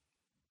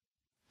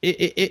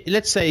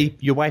let's say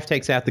your wife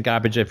takes out the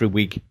garbage every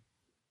week,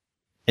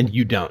 and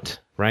you don't,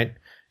 right?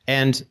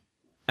 And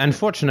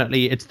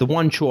unfortunately, it's the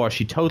one chore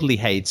she totally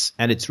hates,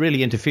 and it's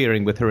really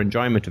interfering with her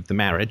enjoyment of the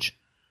marriage.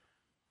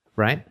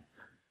 Right?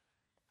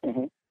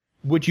 Mm-hmm.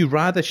 Would you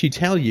rather she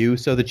tell you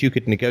so that you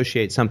could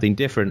negotiate something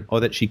different, or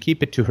that she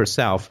keep it to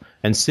herself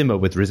and simmer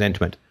with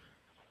resentment?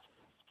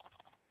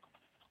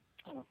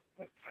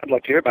 I'd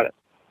like to hear about it.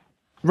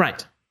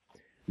 Right.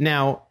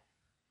 Now,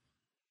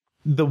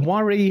 the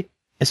worry...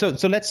 So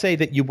let's say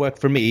that you work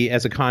for me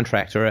as a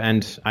contractor,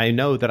 and I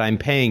know that I'm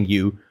paying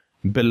you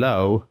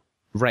below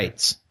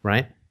rates,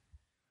 right?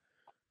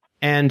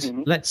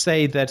 And let's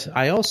say that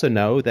I also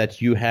know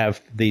that you have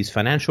these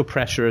financial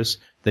pressures,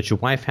 that your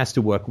wife has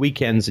to work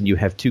weekends, and you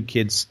have 2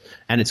 kids,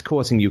 and it's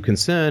causing you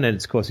concern, and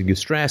it's causing you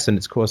stress, and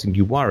it's causing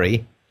you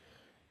worry.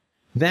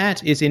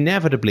 That is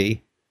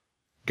inevitably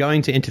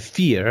going to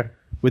interfere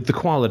with the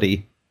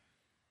quality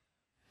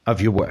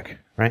of your work,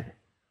 right?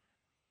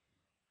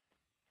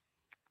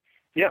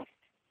 Yeah.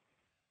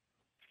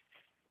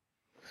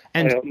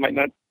 And I might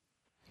not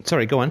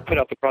sorry, go on. put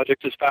out the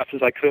project as fast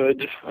as I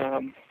could.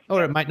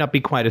 Or it might not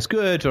be quite as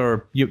good,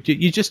 or you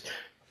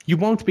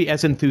won't be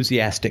as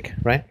enthusiastic,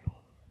 right?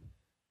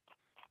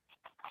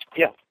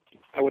 Yeah,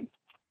 I would.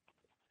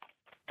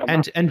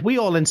 And we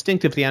all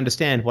instinctively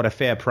understand what a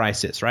fair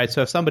price is, right?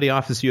 So if somebody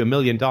offers you $1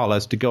 million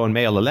to go and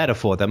mail a letter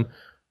for them,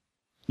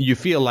 you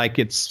feel like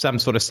it's some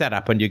sort of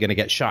setup and you're going to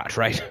get shot,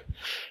 right?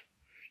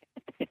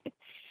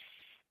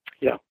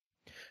 Yeah.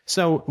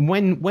 So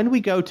when we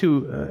go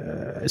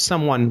to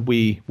someone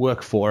we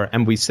work for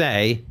and we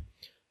say,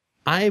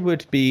 I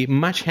would be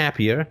much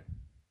happier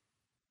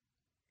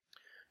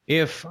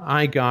if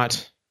I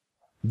got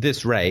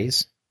this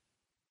raise,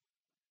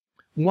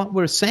 what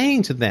we're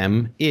saying to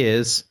them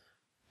is,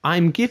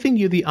 I'm giving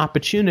you the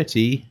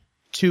opportunity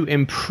to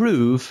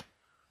improve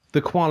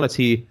the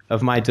quality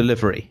of my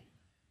delivery.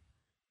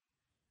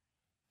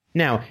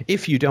 Now,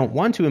 if you don't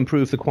want to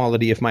improve the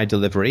quality of my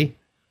delivery,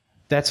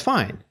 that's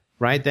fine,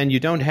 right? Then you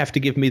don't have to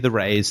give me the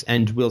raise,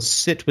 and we'll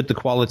sit with the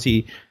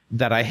quality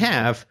that I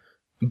have,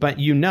 but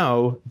you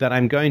know that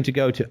I'm going to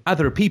go to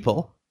other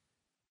people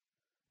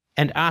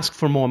and ask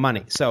for more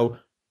money. So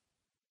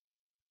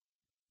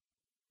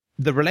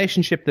the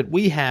relationship that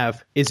we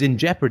have is in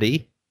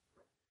jeopardy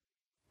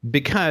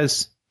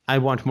because I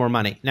want more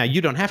money. Now,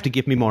 you don't have to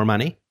give me more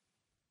money,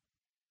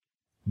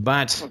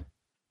 but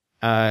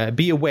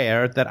be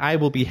aware that I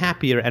will be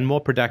happier and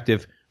more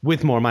productive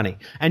with more money.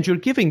 And you're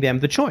giving them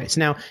the choice.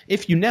 Now,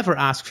 if you never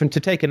ask for, to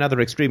take another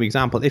extreme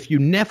example, if you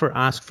never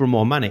ask for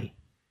more money,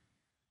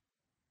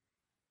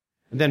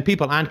 then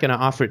people aren't going to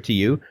offer it to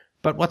you.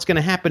 But what's going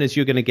to happen is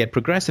you're going to get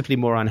progressively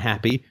more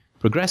unhappy,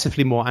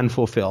 progressively more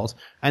unfulfilled,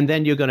 and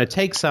then you're going to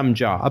take some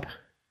job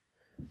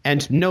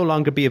and no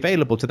longer be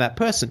available to that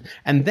person.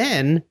 And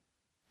then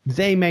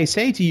they may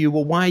say to you,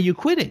 well, why are you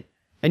quitting?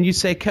 And you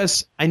say,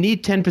 because I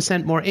need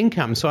 10% more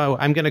income, so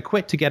I'm going to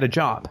quit to get a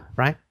job,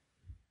 right?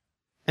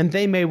 And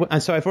they may,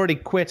 so I've already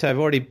quit, I've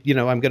already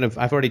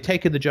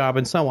taken the job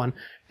and so on.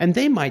 And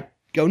they might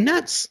go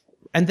nuts.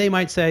 And they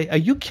might say, are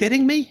you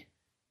kidding me?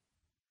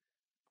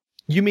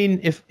 You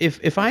mean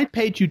if I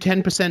paid you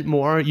 10%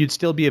 more, you'd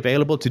still be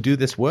available to do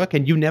this work,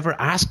 and you never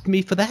asked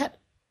me for that?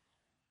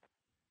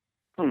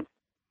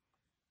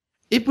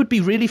 It would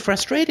be really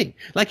frustrating.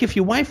 Like if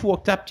your wife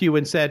walked up to you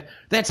and said,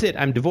 that's it,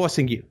 I'm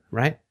divorcing you,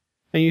 right?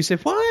 And you said,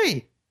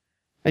 why?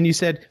 And you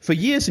said, for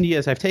years and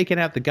years, I've taken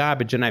out the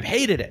garbage and I've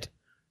hated it,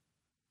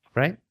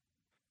 right?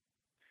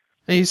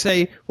 And you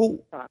say, well,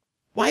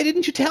 why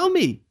didn't you tell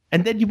me?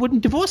 And then you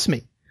wouldn't divorce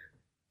me.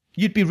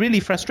 You'd be really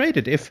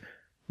frustrated if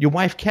your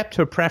wife kept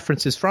her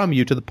preferences from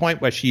you to the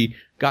point where she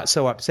got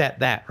so upset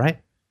that, right?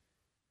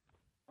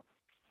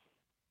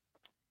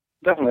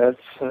 Definitely,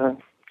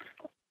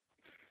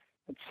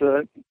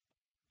 it's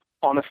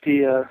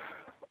honesty.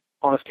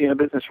 Honesty in a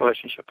business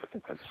relationship. I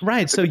think that's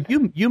right. So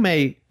you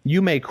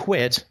may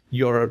quit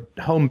your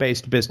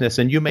home-based business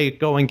and you may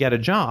go and get a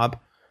job,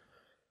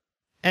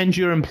 and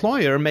your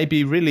employer may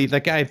be really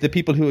the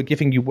people who are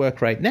giving you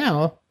work right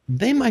now.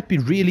 They might be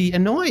really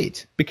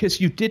annoyed because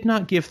you did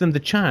not give them the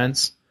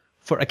chance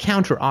for a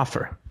counter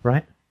offer,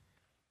 right?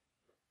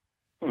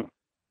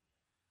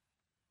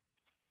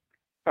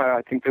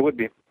 I think they would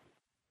be.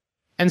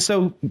 And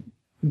so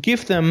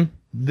give them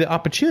the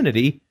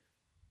opportunity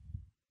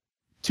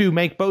to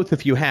make both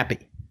of you happy.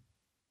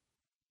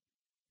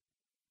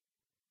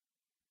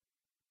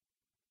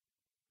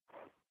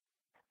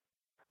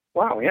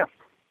 Wow, yeah.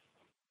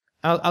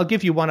 I'll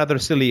give you one other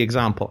silly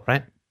example,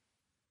 right?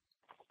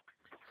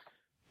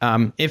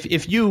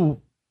 If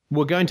you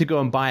were going to go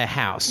and buy a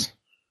house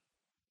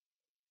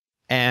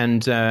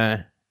and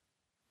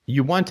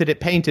you wanted it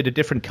painted a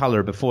different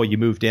color before you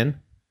moved in,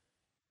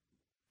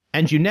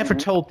 and you never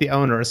told the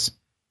owners,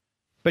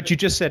 but you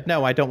just said,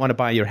 no, I don't want to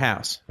buy your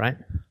house, right?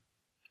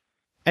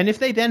 And if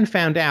they then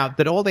found out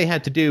that all they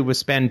had to do was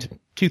spend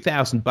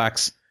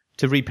 $2,000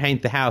 to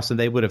repaint the house and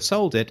they would have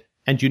sold it,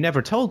 and you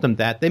never told them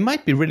that, they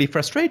might be really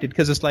frustrated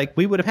because it's like,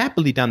 we would have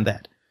happily done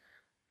that.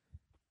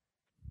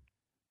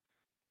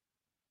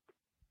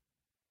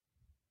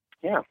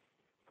 Yeah.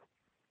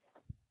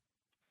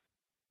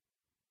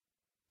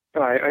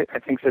 I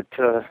think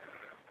that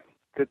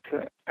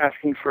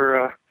asking for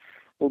a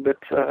little bit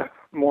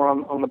more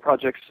on the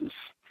projects is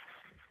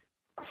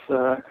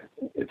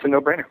it's a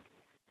no-brainer.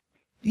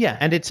 Yeah,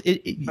 and it's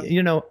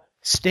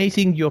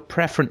stating your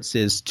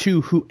preferences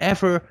to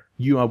whoever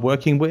you are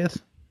working with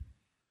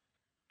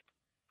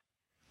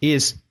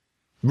is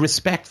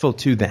respectful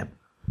to them,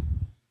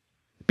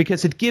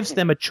 because it gives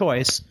them a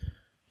choice,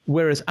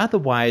 whereas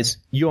otherwise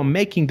you're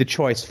making the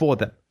choice for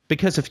them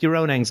because of your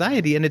own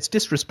anxiety, and it's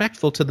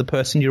disrespectful to the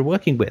person you're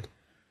working with,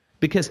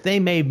 because they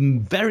may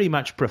very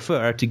much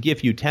prefer to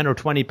give you 10 or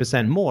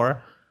 20%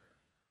 more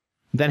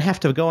than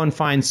have to go and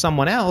find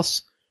someone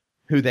else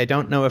who they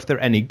don't know if they're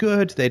any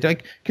good. They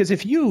don't, because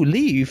if you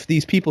leave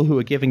these people who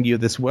are giving you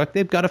this work,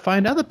 they've got to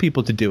find other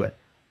people to do it.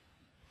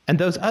 And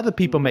those other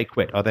people may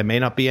quit, or they may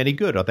not be any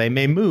good, or they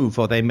may move,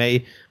 or they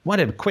may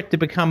quit to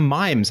become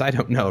mimes. I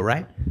don't know,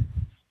 right?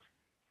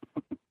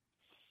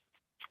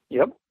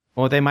 Yep.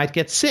 Or they might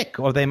get sick,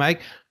 or they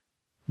might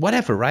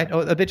whatever, right?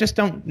 Or they just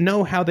don't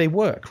know how they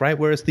work, right?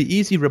 Whereas the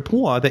easy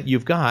rapport that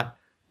you've got,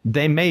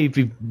 they may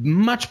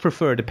much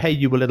prefer to pay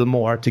you a little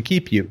more to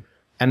keep you,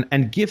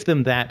 and give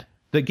them that.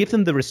 Give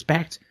them the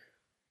respect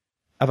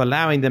of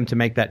allowing them to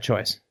make that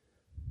choice.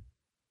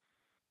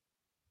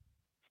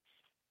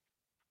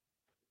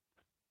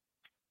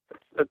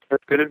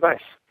 That's good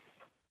advice.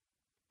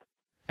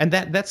 And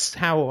that's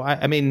how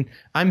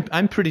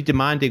I'm pretty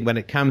demanding when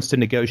it comes to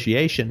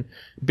negotiation,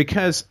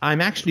 because I'm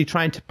actually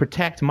trying to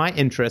protect my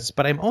interests,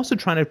 but I'm also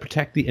trying to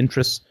protect the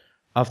interests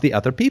of the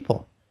other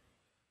people.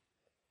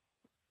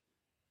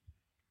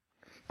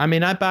 I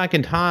mean, I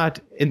bargained hard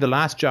in the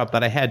last job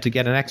that I had to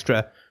get an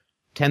extra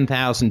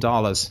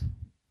 $10,000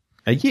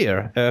 a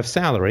year of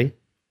salary.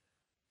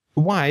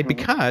 Why?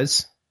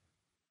 Because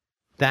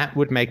that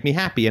would make me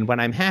happy. And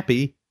when I'm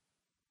happy,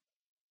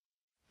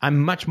 I'm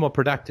much more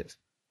productive.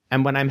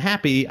 And when I'm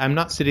happy, I'm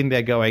not sitting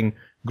there going,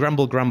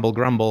 grumble, grumble,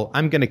 grumble.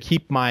 I'm going to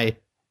keep my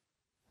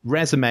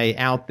resume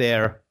out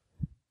there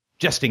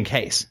just in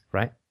case,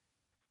 right?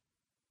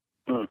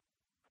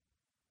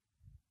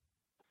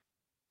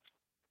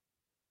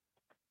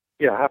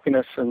 Yeah,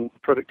 happiness and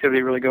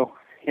productivity really go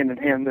hand in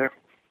hand there.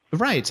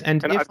 Right.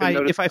 And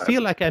if I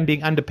feel like I'm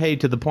being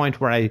underpaid to the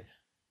point where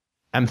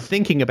I'm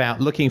thinking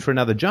about looking for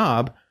another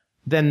job,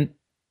 then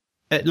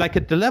like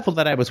at the level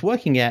that I was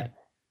working at,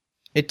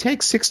 it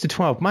takes 6 to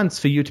 12 months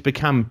for you to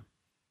become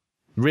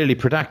really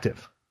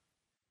productive.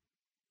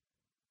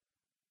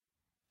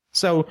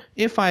 So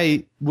if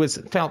I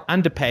felt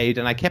underpaid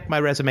and I kept my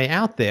resume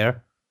out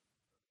there,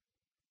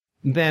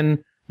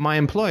 then my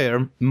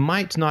employer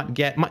might not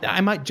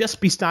I might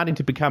just be starting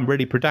to become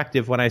really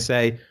productive when I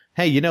say,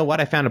 hey, you know what?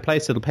 I found a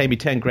place that'll pay me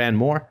 10 grand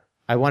more.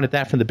 I wanted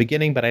that from the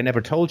beginning, but I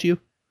never told you.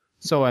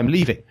 So I'm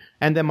leaving.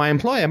 And then my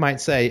employer might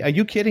say, are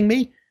you kidding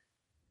me?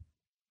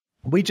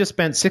 We just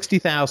spent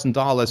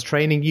 $60,000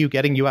 training you,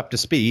 getting you up to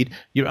speed.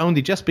 You're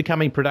only just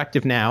becoming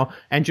productive now,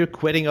 and you're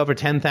quitting over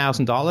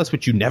 $10,000,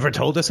 which you never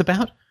told us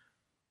about?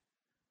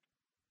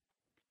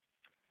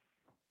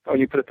 Oh,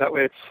 you put it that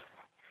way, it's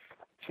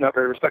not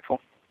very respectful.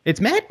 It's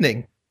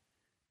maddening.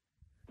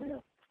 Yeah.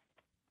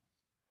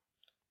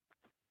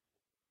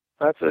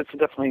 It's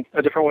definitely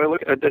a different way of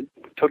looking at it,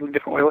 a totally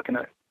different way of looking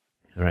at it.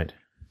 Right.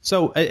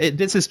 So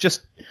this is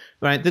just,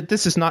 right,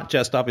 this is not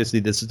just,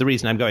 obviously, this is the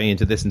reason I'm going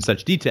into this in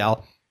such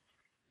detail,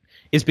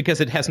 is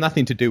because it has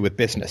nothing to do with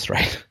business,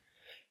 right?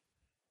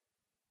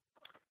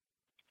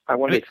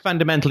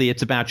 Fundamentally,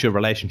 it's about your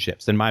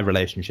relationships and my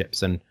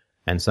relationships and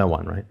so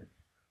on, right?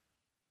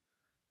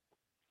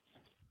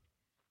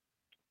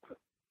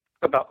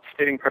 About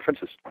stating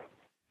preferences.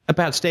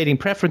 About stating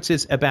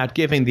preferences, about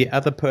giving the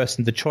other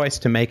person the choice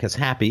to make us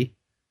happy,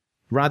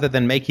 rather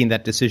than making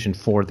that decision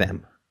for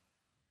them.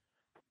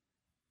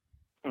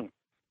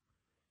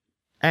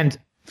 And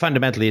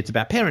fundamentally, it's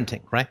about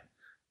parenting, right?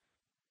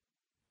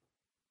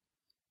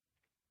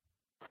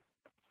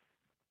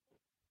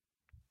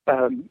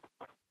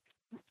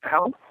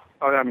 How?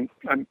 I mean,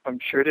 I'm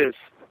sure it is.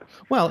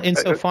 Well,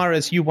 insofar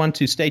as you want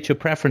to state your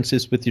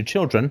preferences with your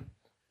children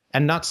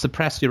and not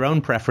suppress your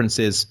own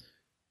preferences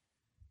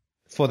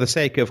for the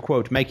sake of,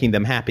 quote, making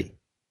them happy.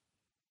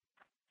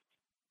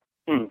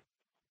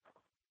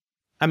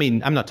 I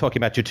mean, I'm not talking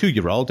about your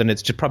 2-year-old, and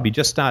it's probably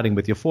just starting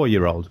with your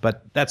 4-year-old,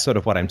 but that's sort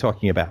of what I'm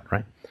talking about,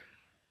 right?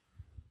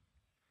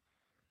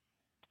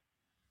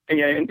 And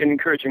yeah, and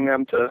encouraging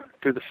them to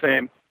do the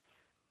same.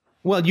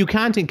 Well, you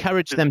can't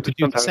encourage them to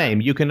do the same.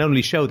 You can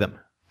only show them.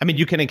 I mean,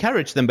 you can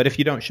encourage them, but if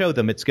you don't show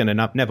them, it's going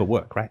to never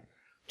work, right?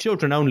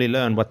 Children only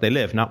learn what they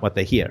live, not what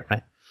they hear,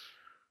 right?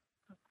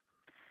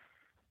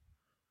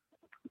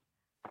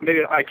 Maybe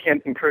I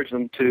can't encourage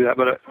them to do that,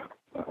 but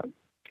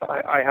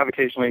I have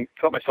occasionally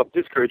felt myself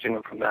discouraging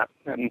them from that,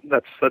 and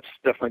that's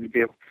definitely to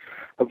be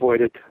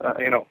avoided.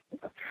 I'll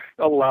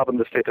allow them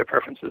to state their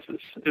preferences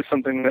is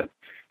something that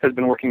has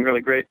been working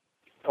really great,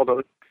 although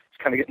it's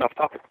kind of getting off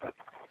topic. But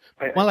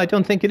well, I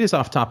don't think it is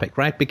off topic,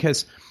 right?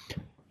 Because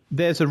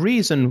there's a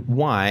reason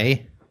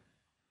why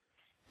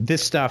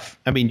this stuff,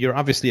 I mean, you're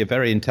obviously a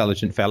very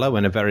intelligent fellow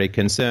and a very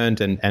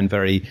concerned and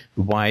very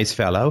wise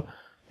fellow,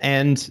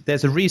 and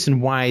there's a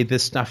reason why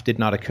this stuff did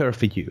not occur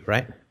for you,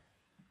 right?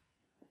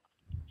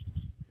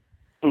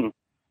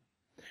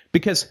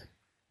 Because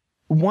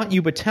what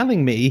you were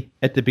telling me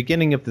at the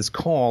beginning of this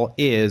call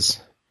is,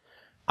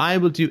 I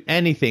will do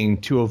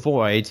anything to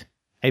avoid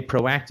a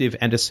proactive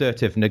and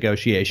assertive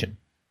negotiation.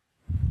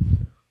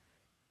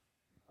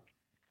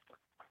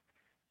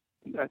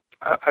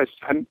 I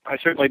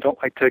certainly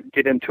don't like to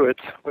get into it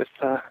with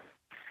I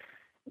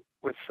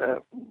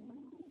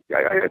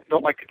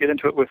don't like to get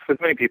into it with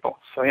many people.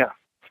 So yeah,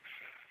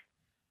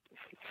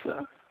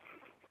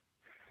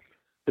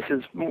 this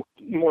is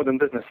more than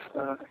business.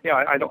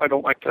 I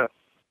don't like to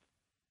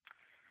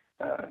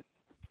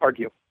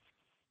argue.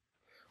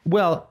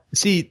 Well,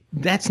 see,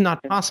 that's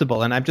not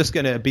possible, and I'm just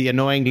going to be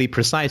annoyingly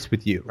precise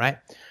with you, right?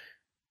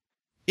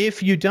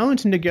 If you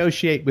don't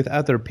negotiate with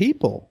other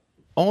people,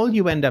 all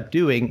you end up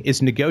doing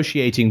is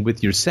negotiating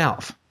with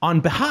yourself on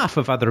behalf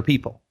of other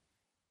people.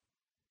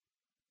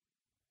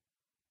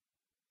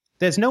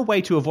 There's no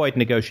way to avoid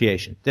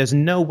negotiation. There's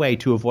no way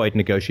to avoid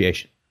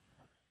negotiation.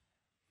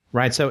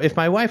 Right? So if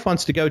my wife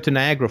wants to go to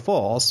Niagara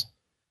Falls,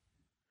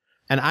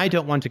 and I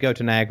don't want to go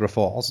to Niagara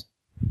Falls,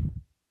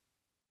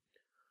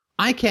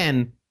 I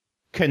can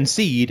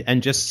concede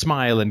and just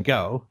smile and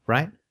go,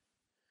 right?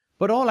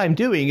 But all I'm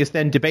doing is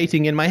then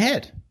debating in my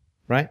head,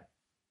 right?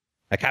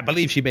 I can't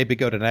believe she made me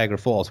go to Niagara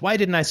Falls. Why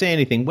didn't I say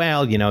anything?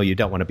 Well, you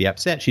don't want to be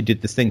upset. She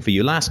did this thing for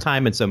you last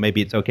time, and so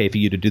maybe it's okay for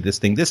you to do this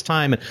thing this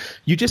time. And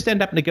you just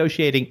end up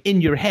negotiating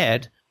in your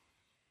head.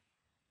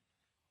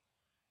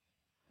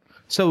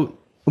 So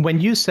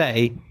when you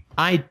say,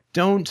 I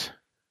don't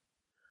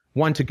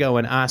want to go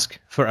and ask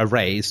for a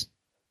raise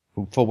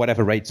for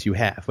whatever rates you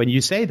have, when you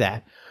say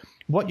that,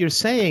 what you're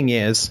saying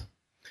is,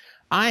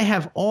 I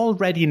have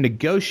already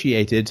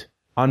negotiated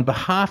on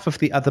behalf of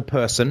the other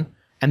person,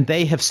 and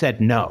they have said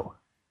no.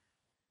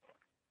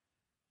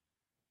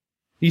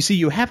 You see,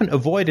 you haven't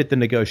avoided the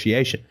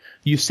negotiation.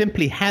 You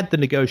simply had the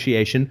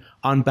negotiation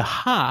on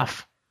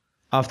behalf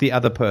of the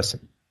other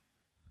person.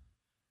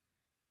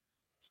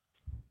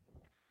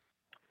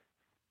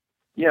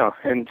 Yeah,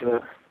 and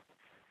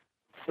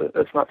so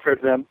that's not fair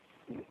to them.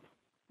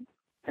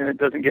 And it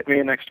doesn't get me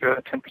an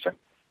extra 10%.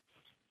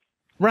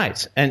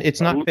 Right, and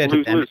it's not fair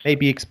to them. It may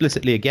be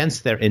explicitly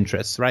against their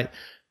interests, right?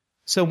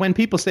 So when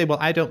people say, well,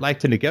 I don't like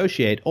to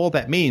negotiate, all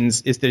that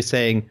means is they're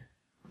saying,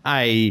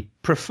 I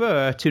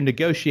prefer to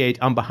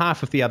negotiate on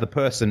behalf of the other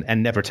person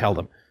and never tell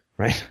them,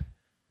 right?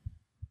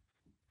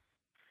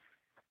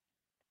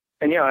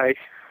 And yeah,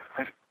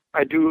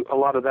 I do a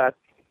lot of that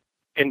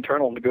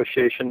internal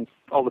negotiation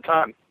all the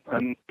time.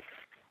 And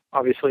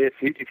obviously,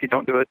 if you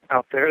don't do it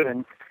out there,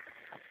 then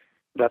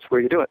that's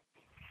where you do it.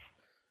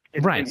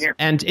 Right.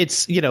 And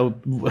it's,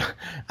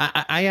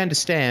 I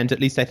understand, at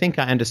least I think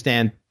I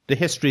understand the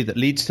history that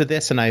leads to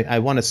this. And I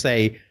want to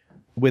say,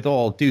 with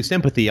all due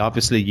sympathy,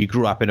 obviously you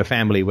grew up in a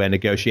family where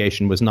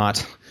negotiation was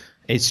not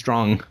a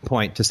strong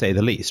point, to say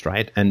the least,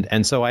 right?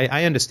 And so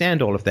I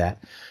understand all of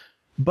that.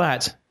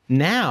 But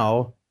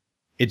now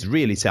it's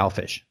really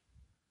selfish.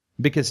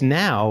 Because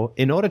now,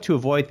 in order to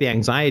avoid the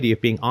anxiety of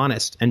being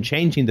honest and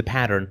changing the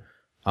pattern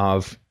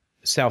of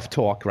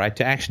self-talk, right,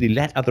 to actually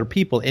let other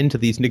people into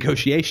these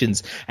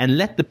negotiations and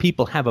let the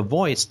people have a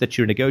voice that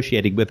you're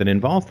negotiating with and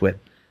involved with,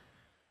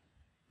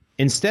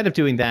 instead of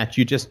doing that,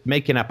 you're just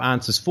making up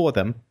answers for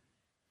them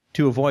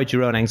to avoid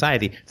your own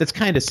anxiety. That's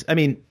kind of, I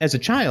mean, as a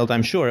child,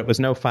 I'm sure it was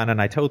no fun,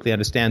 and I totally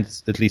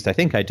understand, at least I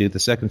think I do, the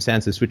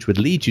circumstances which would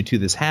lead you to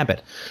this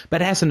habit.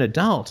 But as an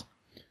adult,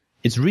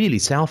 it's really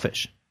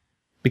selfish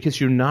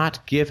because you're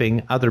not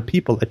giving other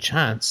people a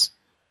chance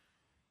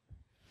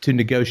to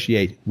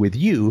negotiate with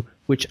you,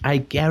 which I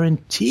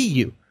guarantee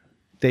you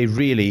they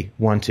really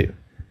want to.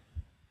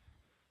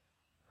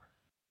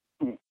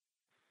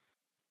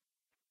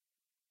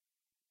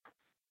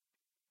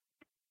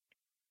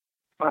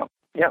 Well,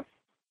 yeah.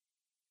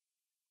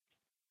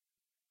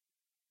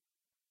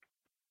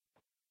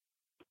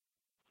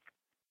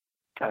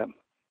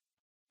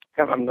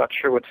 I'm not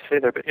sure what to say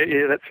there, but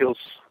yeah, that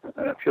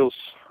feels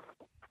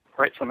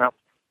right somehow.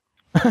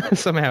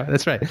 Somehow,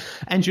 that's right.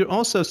 And you're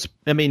also,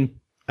 I mean,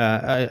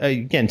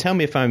 again, tell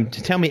me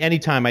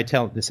anytime I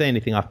say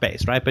anything off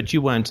base, right? But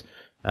you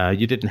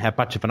didn't have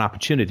much of an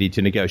opportunity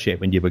to negotiate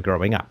when you were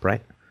growing up,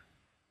 right?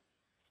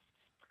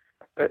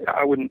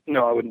 I wouldn't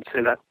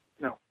say that.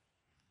 No.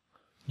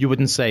 You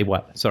wouldn't say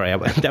what? Sorry,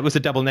 that was a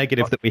double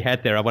negative that we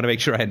had there. I want to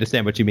make sure I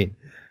understand what you mean.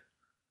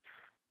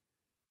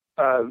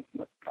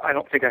 I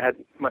don't think I had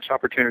much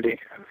opportunity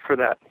for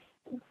that.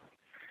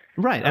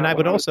 Right, and I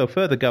would also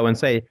further go and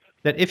say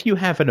that if you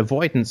have an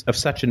avoidance of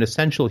such an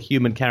essential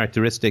human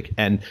characteristic,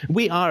 and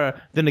we are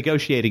the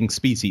negotiating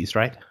species,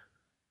 right?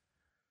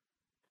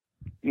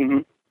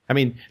 Mm-hmm. I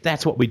mean,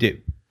 that's what we do.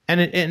 And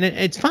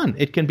it's fun.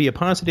 It can be a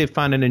positive,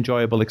 fun, and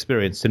enjoyable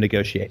experience to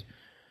negotiate.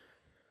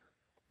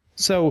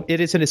 So it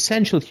is an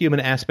essential human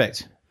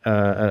aspect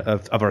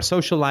of our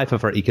social life,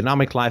 of our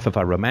economic life, of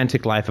our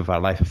romantic life, of our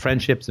life of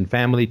friendships and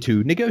family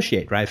to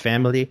negotiate, right?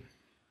 Family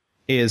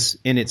is,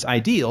 in its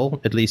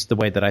ideal, at least the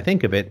way that I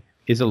think of it,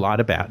 is a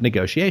lot about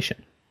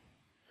negotiation.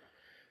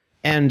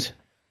 And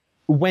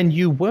when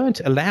you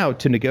weren't allowed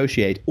to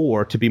negotiate,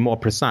 or to be more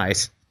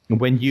precise,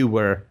 when you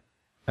were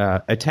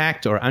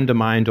attacked or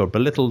undermined or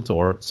belittled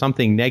or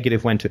something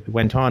negative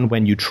went on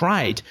when you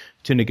tried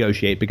to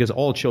negotiate, because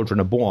all children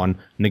are born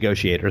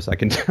negotiators, I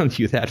can tell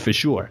you that for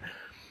sure.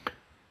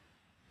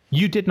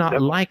 You did not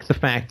like the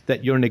fact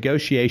that your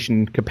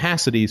negotiation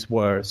capacities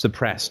were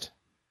suppressed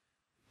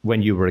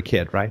when you were a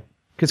kid, right?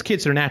 Because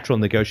kids are natural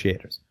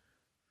negotiators.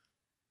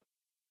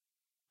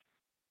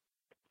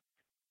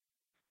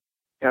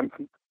 Yeah,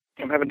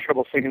 I'm having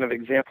trouble thinking of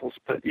examples,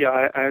 but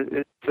yeah,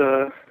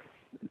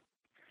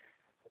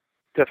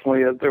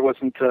 definitely there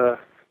wasn't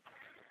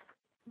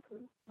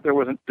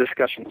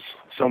discussions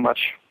so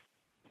much,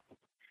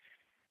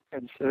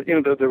 and so,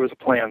 there was a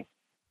plan.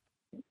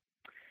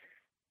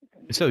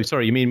 So,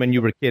 sorry, you mean when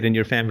you were a kid in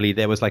your family,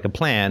 there was like a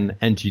plan,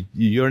 and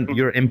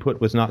your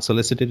input was not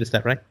solicited? Is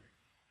that right?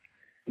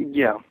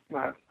 Yeah,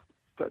 but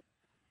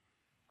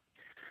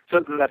so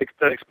that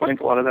explains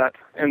a lot of that,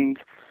 and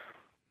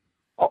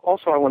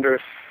also I wonder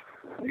if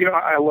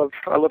I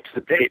love to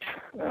debate,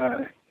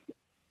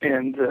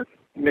 and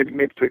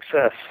maybe to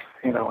excess,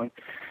 and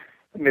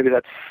maybe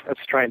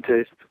that's trying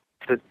to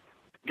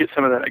get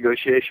some of that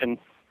negotiation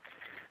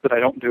that I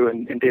don't do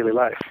in daily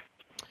life.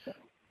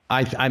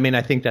 I mean,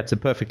 I think that's a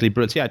perfectly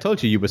brilliant. Yeah, I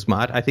told you were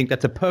smart. I think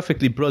that's a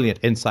perfectly brilliant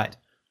insight.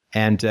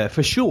 And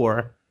for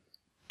sure,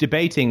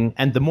 debating,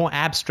 and the more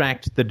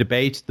abstract the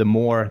debate, the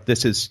more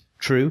this is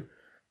true.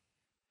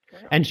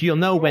 And you'll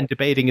know when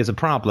debating is a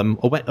problem,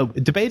 or when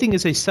debating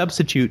is a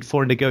substitute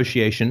for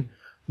negotiation,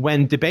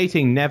 when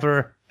debating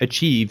never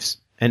achieves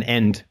an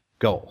end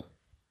goal.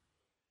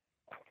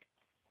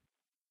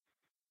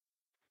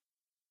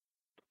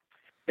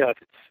 Yeah,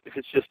 if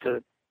it's just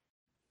an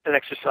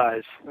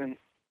exercise.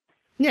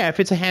 Yeah, if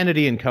it's a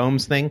Hannity and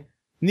Combs thing,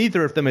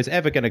 neither of them is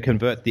ever going to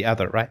convert the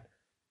other, right?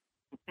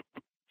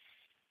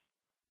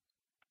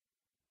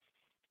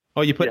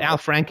 Or you put Al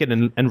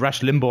Franken and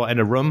Rush Limbaugh in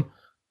a room,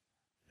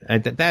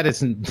 and that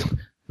isn't. I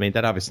mean,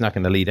 that obviously not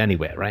going to lead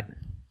anywhere, right?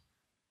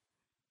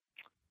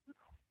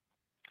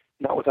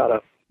 Not without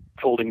a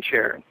folding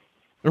chair.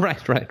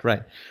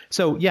 Right.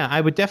 So, yeah, I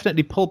would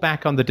definitely pull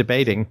back on the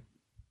debating.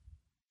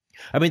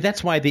 I mean,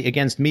 that's why the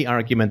against me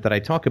argument that I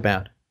talk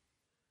about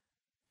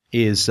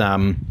is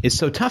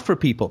so tough for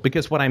people,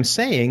 because what I'm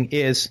saying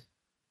is,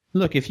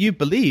 look, if you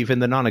believe in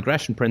the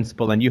non-aggression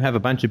principle and you have a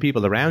bunch of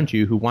people around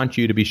you who want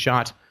you to be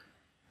shot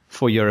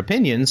for your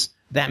opinions,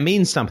 that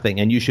means something,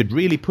 and you should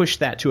really push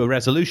that to a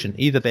resolution.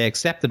 Either they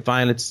accept that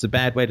violence is a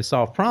bad way to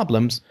solve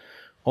problems,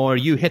 or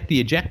you hit the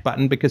eject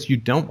button because you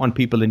don't want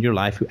people in your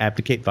life who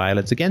advocate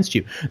violence against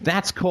you.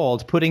 That's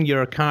called putting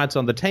your cards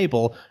on the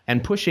table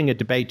and pushing a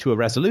debate to a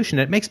resolution.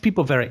 It makes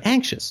people very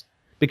anxious,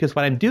 because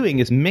what I'm doing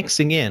is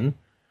mixing in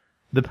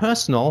the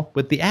personal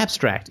with the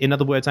abstract. In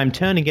other words, I'm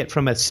turning it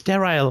from a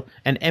sterile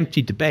and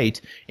empty debate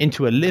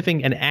into a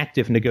living and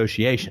active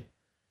negotiation.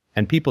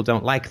 And people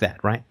don't like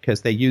that, right?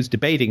 Because they use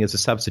debating as a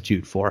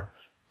substitute for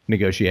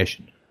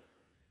negotiation.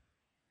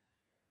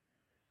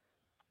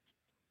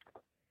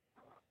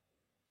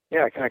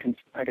 Yeah, I can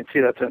see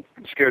that. I'm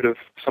scared of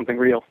something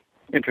real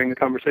entering the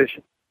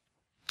conversation.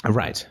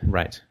 Right.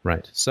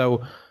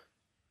 So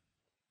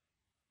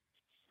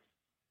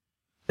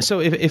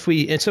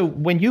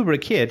when you were a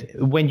kid,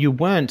 when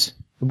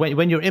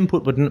your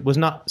input was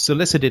not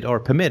solicited or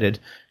permitted,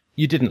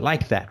 you didn't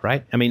like that,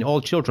 right? I mean,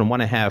 all children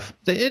want to have.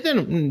 They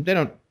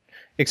don't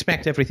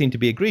expect everything to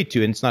be agreed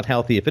to, and it's not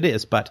healthy if it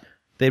is, but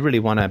they really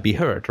want to be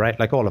heard, right?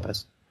 Like all of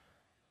us.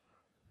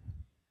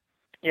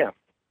 Yeah.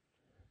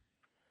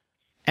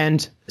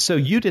 And so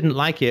you didn't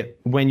like it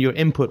when your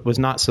input was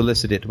not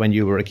solicited when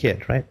you were a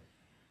kid, right?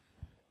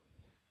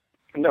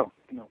 No.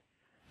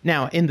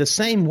 Now, in the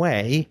same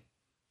way,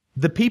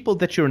 the people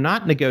that you're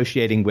not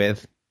negotiating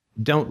with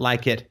don't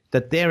like it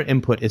that their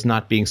input is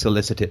not being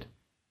solicited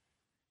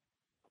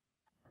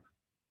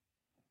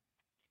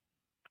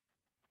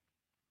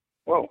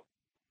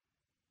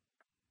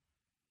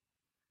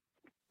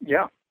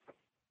Yeah.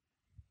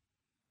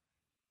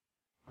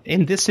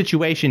 In this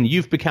situation,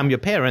 you've become your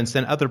parents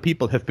and other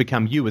people have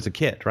become you as a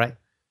kid, right?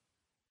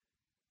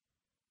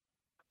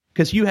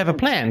 Because you have a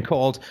plan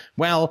called,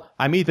 well,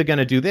 I'm either going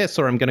to do this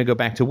or I'm going to go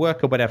back to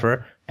work or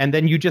whatever. And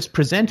then you just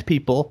present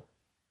people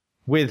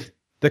with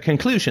the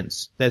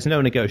conclusions. There's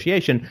no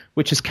negotiation,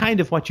 which is kind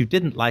of what you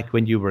didn't like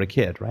when you were a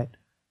kid, right?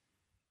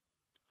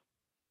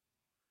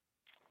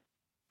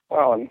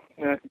 Well,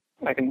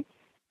 I can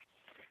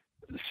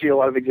see a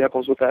lot of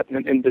examples with that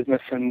in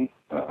business and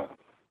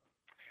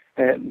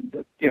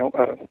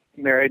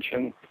marriage,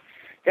 and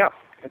yeah,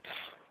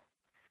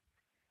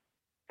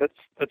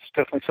 that's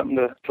definitely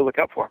something to look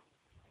out for.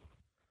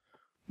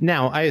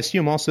 Now, I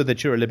assume also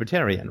that you're a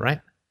libertarian, right?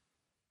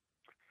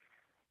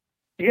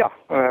 Yeah.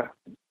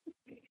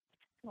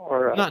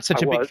 Not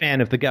such a big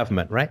fan of the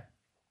government, right?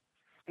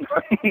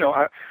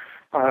 No,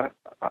 I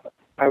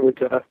would.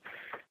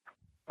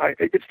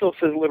 It still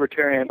says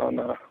libertarian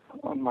on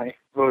my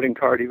voting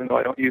card, even though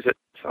I don't use it.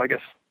 So I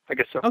guess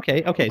so.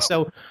 Okay.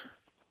 So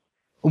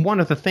one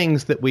of the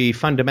things that we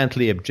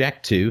fundamentally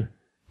object to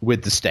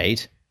with the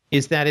state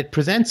is that it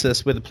presents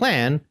us with a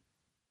plan,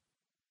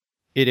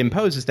 it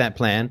imposes that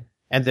plan,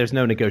 and there's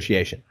no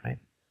negotiation, right?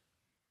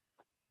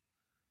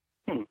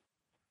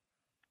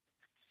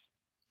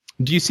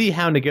 Do you see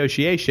how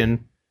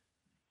negotiation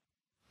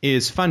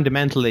is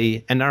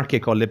fundamentally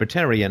anarchic or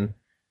libertarian,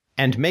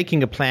 and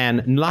making a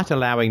plan, not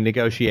allowing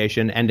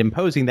negotiation, and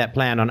imposing that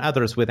plan on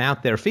others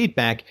without their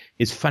feedback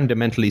is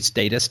fundamentally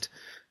statist?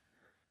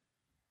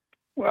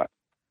 Well,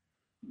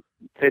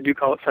 they do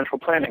call it central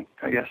planning,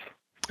 I guess.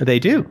 They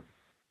do.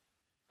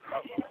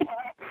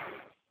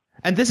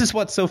 And this is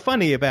what's so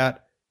funny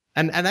about,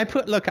 and I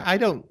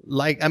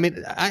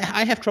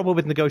have trouble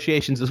with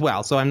negotiations as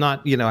well. So I'm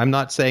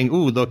not saying,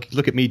 ooh,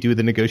 look at me do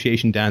the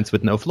negotiation dance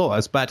with no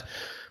flaws. But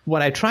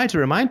what I try to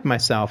remind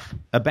myself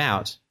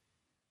about,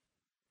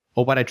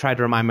 or what I try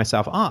to remind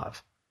myself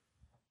of,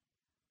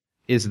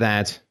 is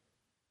that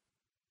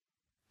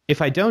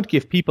if I don't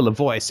give people a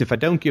voice, if I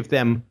don't give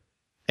them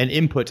an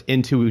input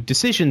into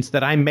decisions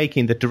that I'm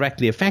making that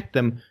directly affect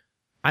them,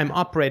 I'm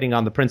operating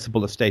on the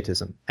principle of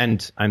statism.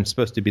 And I'm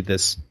supposed to be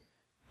this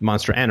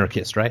monster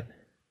anarchist, right?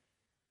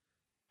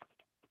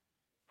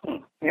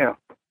 Yeah.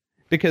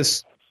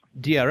 Because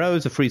DRO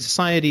is a free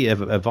society, a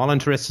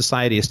voluntarist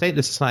society, a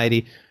stateless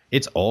society.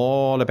 It's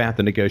all about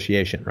the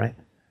negotiation, right?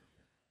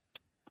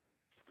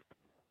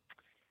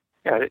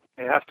 Yeah, it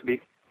has to be.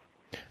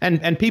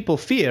 And people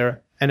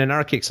fear an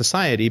anarchic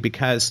society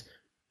because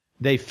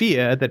they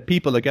fear that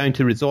people are going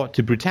to resort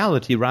to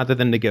brutality rather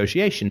than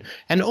negotiation.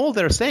 And all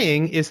they're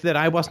saying is that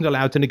I wasn't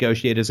allowed to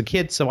negotiate as a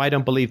kid, so I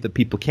don't believe that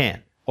people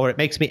can. Or it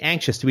makes me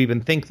anxious to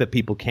even think that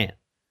people can.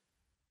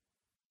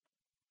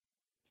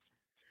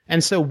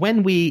 And so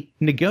when we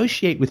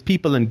negotiate with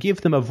people and give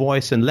them a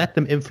voice and let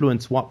them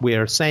influence what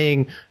we're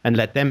saying and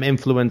let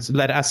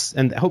us,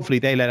 and hopefully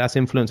they let us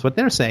influence what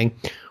they're saying,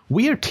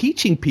 we are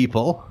teaching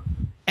people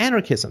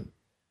anarchism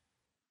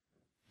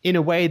in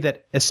a way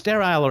that a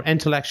sterile or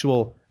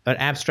intellectual or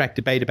abstract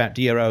debate about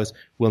DROs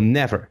will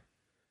never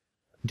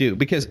do.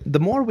 Because the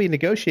more we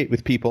negotiate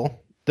with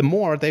people, the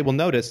more they will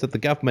notice that the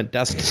government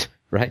doesn't,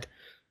 right?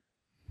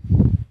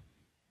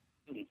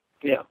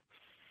 Yeah.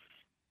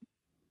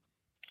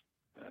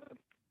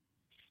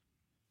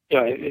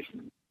 The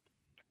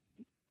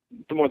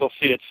more they'll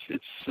see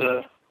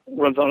it's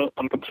runs on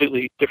a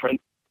completely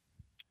different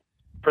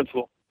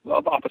principle,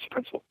 opposite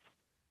principle.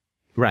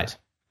 Right.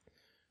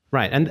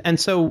 And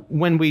so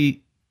when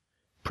we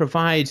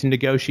provide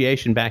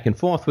negotiation back and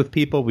forth with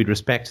people, we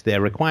respect their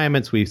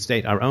requirements, we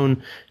state our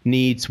own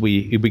needs,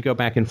 we go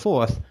back and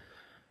forth.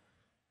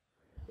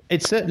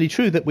 It's certainly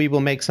true that we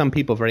will make some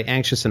people very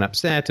anxious and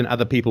upset, and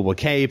other people will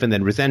cave and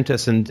then resent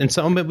us, and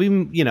so on. But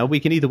we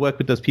can either work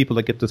with those people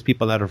or get those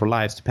people out of our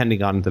lives,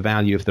 depending on the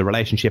value of the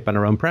relationship and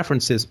our own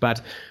preferences.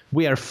 But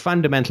we are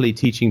fundamentally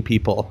teaching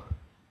people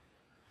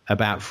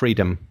about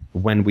freedom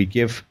when we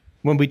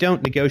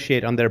don't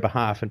negotiate on their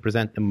behalf and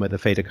present them with a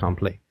fait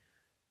accompli.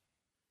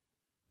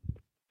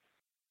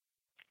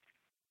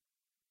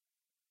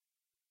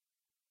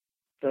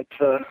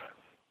 That's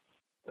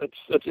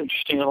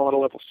interesting on a lot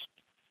of levels.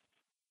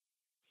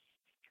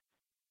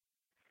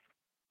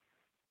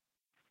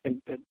 And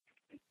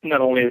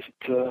not only is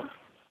it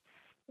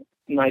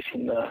nice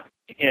and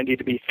handy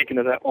to be thinking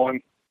of that while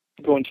I'm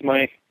going to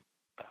my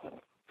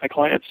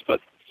clients,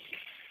 but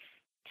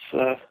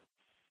it's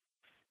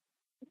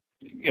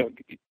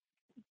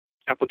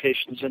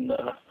applications in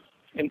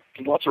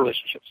lots of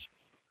relationships.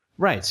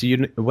 Right. So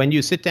when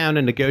you sit down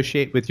and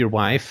negotiate with your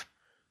wife,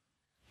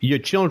 your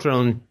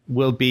children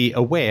will be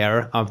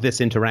aware of this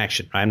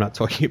interaction. I'm not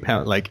talking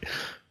about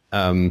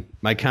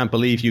I can't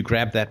believe you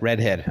grabbed that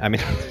redhead. I mean,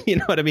 you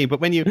know what I mean?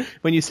 But when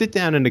you sit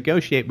down and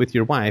negotiate with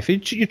your wife,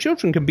 your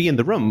children can be in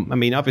the room. I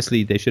mean,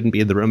 obviously they shouldn't be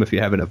in the room if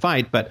you're having a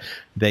fight, but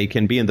they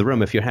can be in the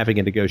room if you're having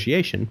a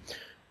negotiation.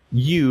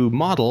 You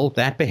model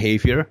that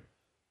behavior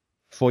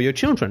for your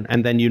children,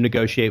 and then you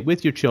negotiate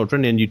with your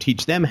children and you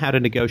teach them how to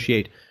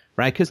negotiate,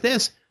 right? Because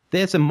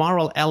there's a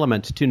moral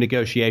element to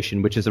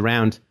negotiation, which is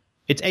around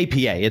it's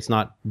APA. It's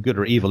not good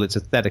or evil. It's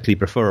aesthetically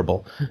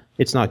preferable.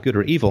 It's not good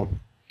or evil.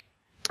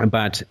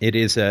 But it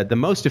is the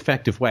most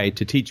effective way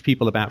to teach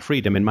people about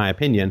freedom, in my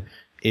opinion,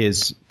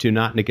 is to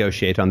not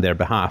negotiate on their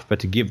behalf,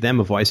 but to give them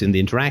a voice in the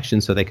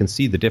interaction so they can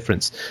see the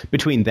difference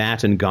between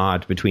that and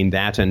God, between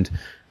that and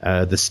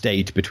the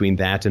state, between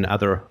that and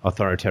other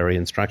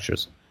authoritarian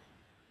structures.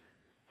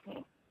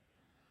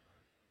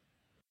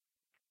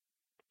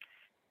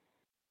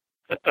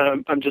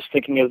 I'm just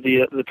thinking of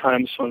the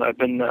times when I've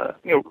been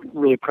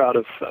really proud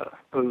of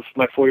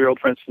my 4-year-old,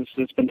 for instance.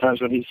 There's been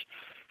times when he's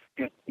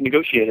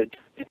negotiated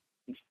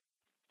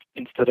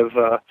instead of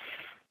the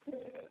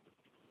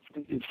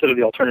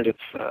alternative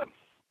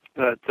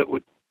that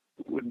would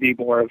be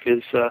more of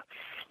his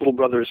little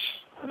brother's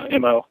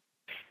MO.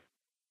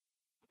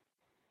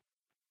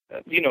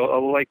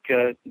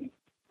 There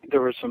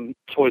were some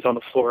toys on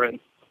the floor, and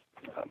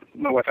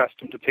my wife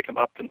asked him to pick them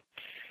up, and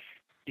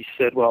he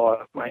said,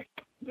 "Well,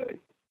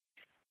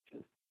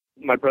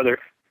 my brother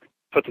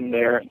put them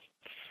there,"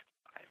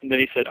 and then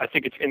he said, "I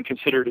think it's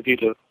inconsiderate of you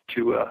to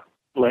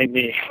blame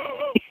me."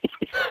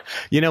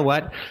 You know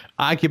what?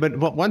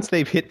 Once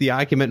they've hit the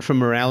argument from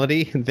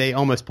morality, they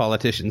almost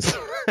politicians.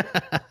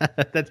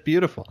 That's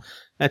beautiful.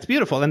 That's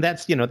beautiful. And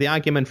that's, the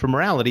argument for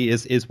morality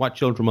is what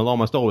children will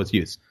almost always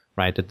use,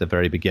 right, at the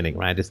very beginning,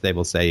 right? Is they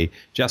will say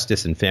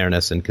justice and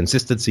fairness and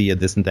consistency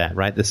and this and that,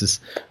 right? This is,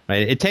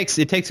 right? It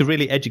takes a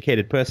really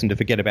educated person to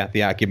forget about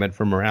the argument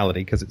for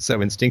morality because it's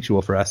so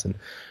instinctual for us.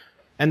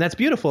 And that's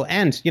beautiful.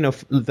 And,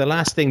 the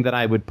last thing that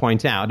I would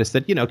point out is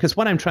that, because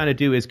what I'm trying to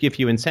do is give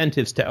you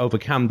incentives to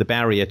overcome the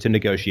barrier to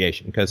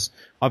negotiation, because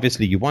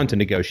obviously you want to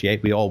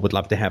negotiate. We all would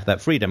love to have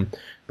that freedom,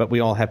 but we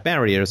all have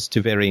barriers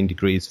to varying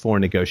degrees for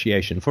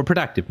negotiation, for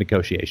productive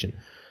negotiation.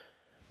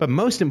 But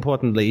most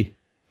importantly,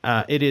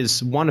 it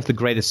is one of the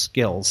greatest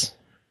skills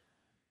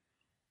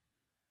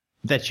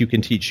that you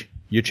can teach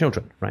your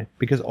children, right?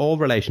 Because all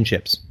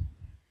relationships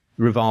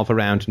revolve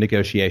around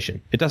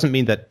negotiation. It doesn't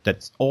mean that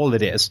that's all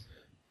it is.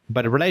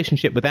 But a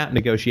relationship without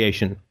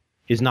negotiation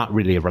is not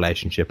really a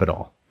relationship at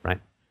all, right?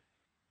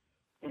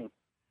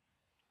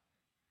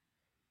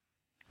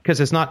 Because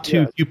it's not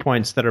two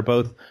viewpoints that are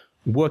both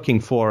working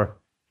for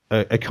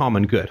a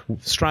common good,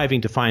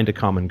 striving to find a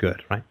common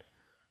good, right?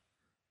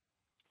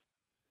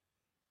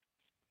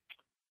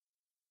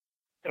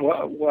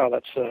 Wow,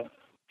 that's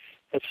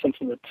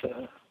something that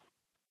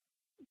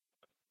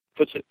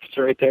puts it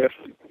right there.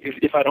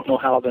 If I don't know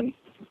how, then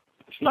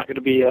it's not going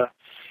to be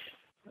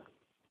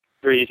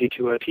very easy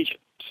to teach it.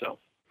 So,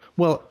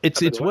 well,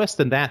 it's worse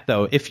than that,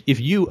 though. If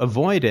you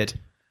avoid it,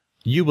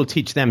 you will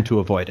teach them to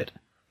avoid it.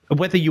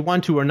 Whether you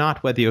want to or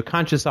not, whether you're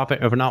conscious of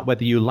it or not,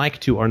 whether you like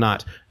to or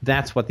not,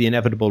 that's what the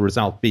inevitable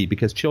result be,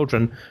 because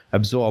children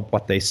absorb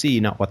what they see,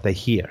 not what they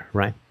hear,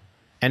 right?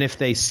 And if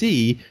they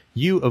see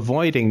you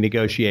avoiding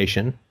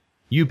negotiation,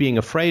 you being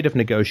afraid of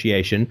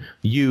negotiation,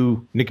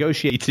 you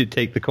negotiate to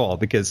take the call,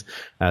 because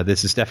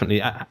this is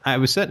definitely,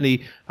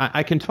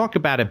 I can talk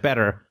about it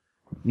better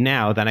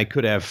now than I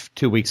could have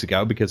 2 weeks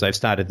ago, because I've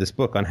started this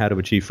book on how to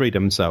achieve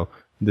freedom. So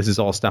this is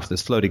all stuff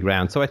that's floating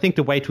around. So I think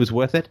the wait was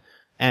worth it.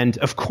 And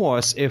of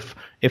course, if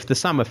the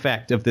sum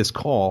effect of this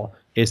call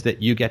is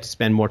that you get to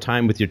spend more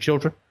time with your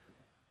children,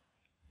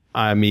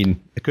 I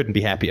mean, I couldn't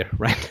be happier,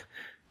 right?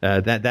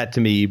 That to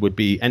me would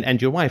be,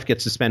 and your wife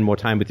gets to spend more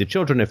time with your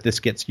children. If this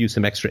gets you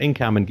some extra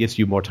income and gives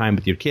you more time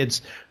with your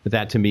kids,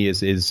 that to me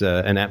is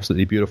an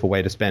absolutely beautiful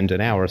way to spend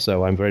an hour.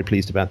 So I'm very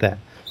pleased about that.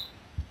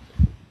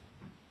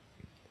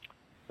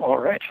 All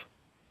right.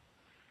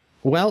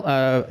 Well,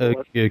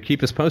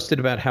 keep us posted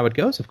about how it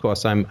goes. Of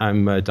course,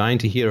 I'm dying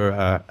to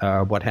hear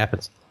what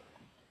happens.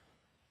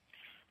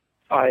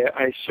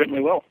 I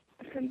certainly will.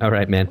 All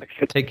right, man.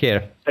 Take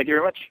care. Thank you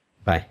very much.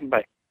 Bye.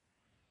 Bye.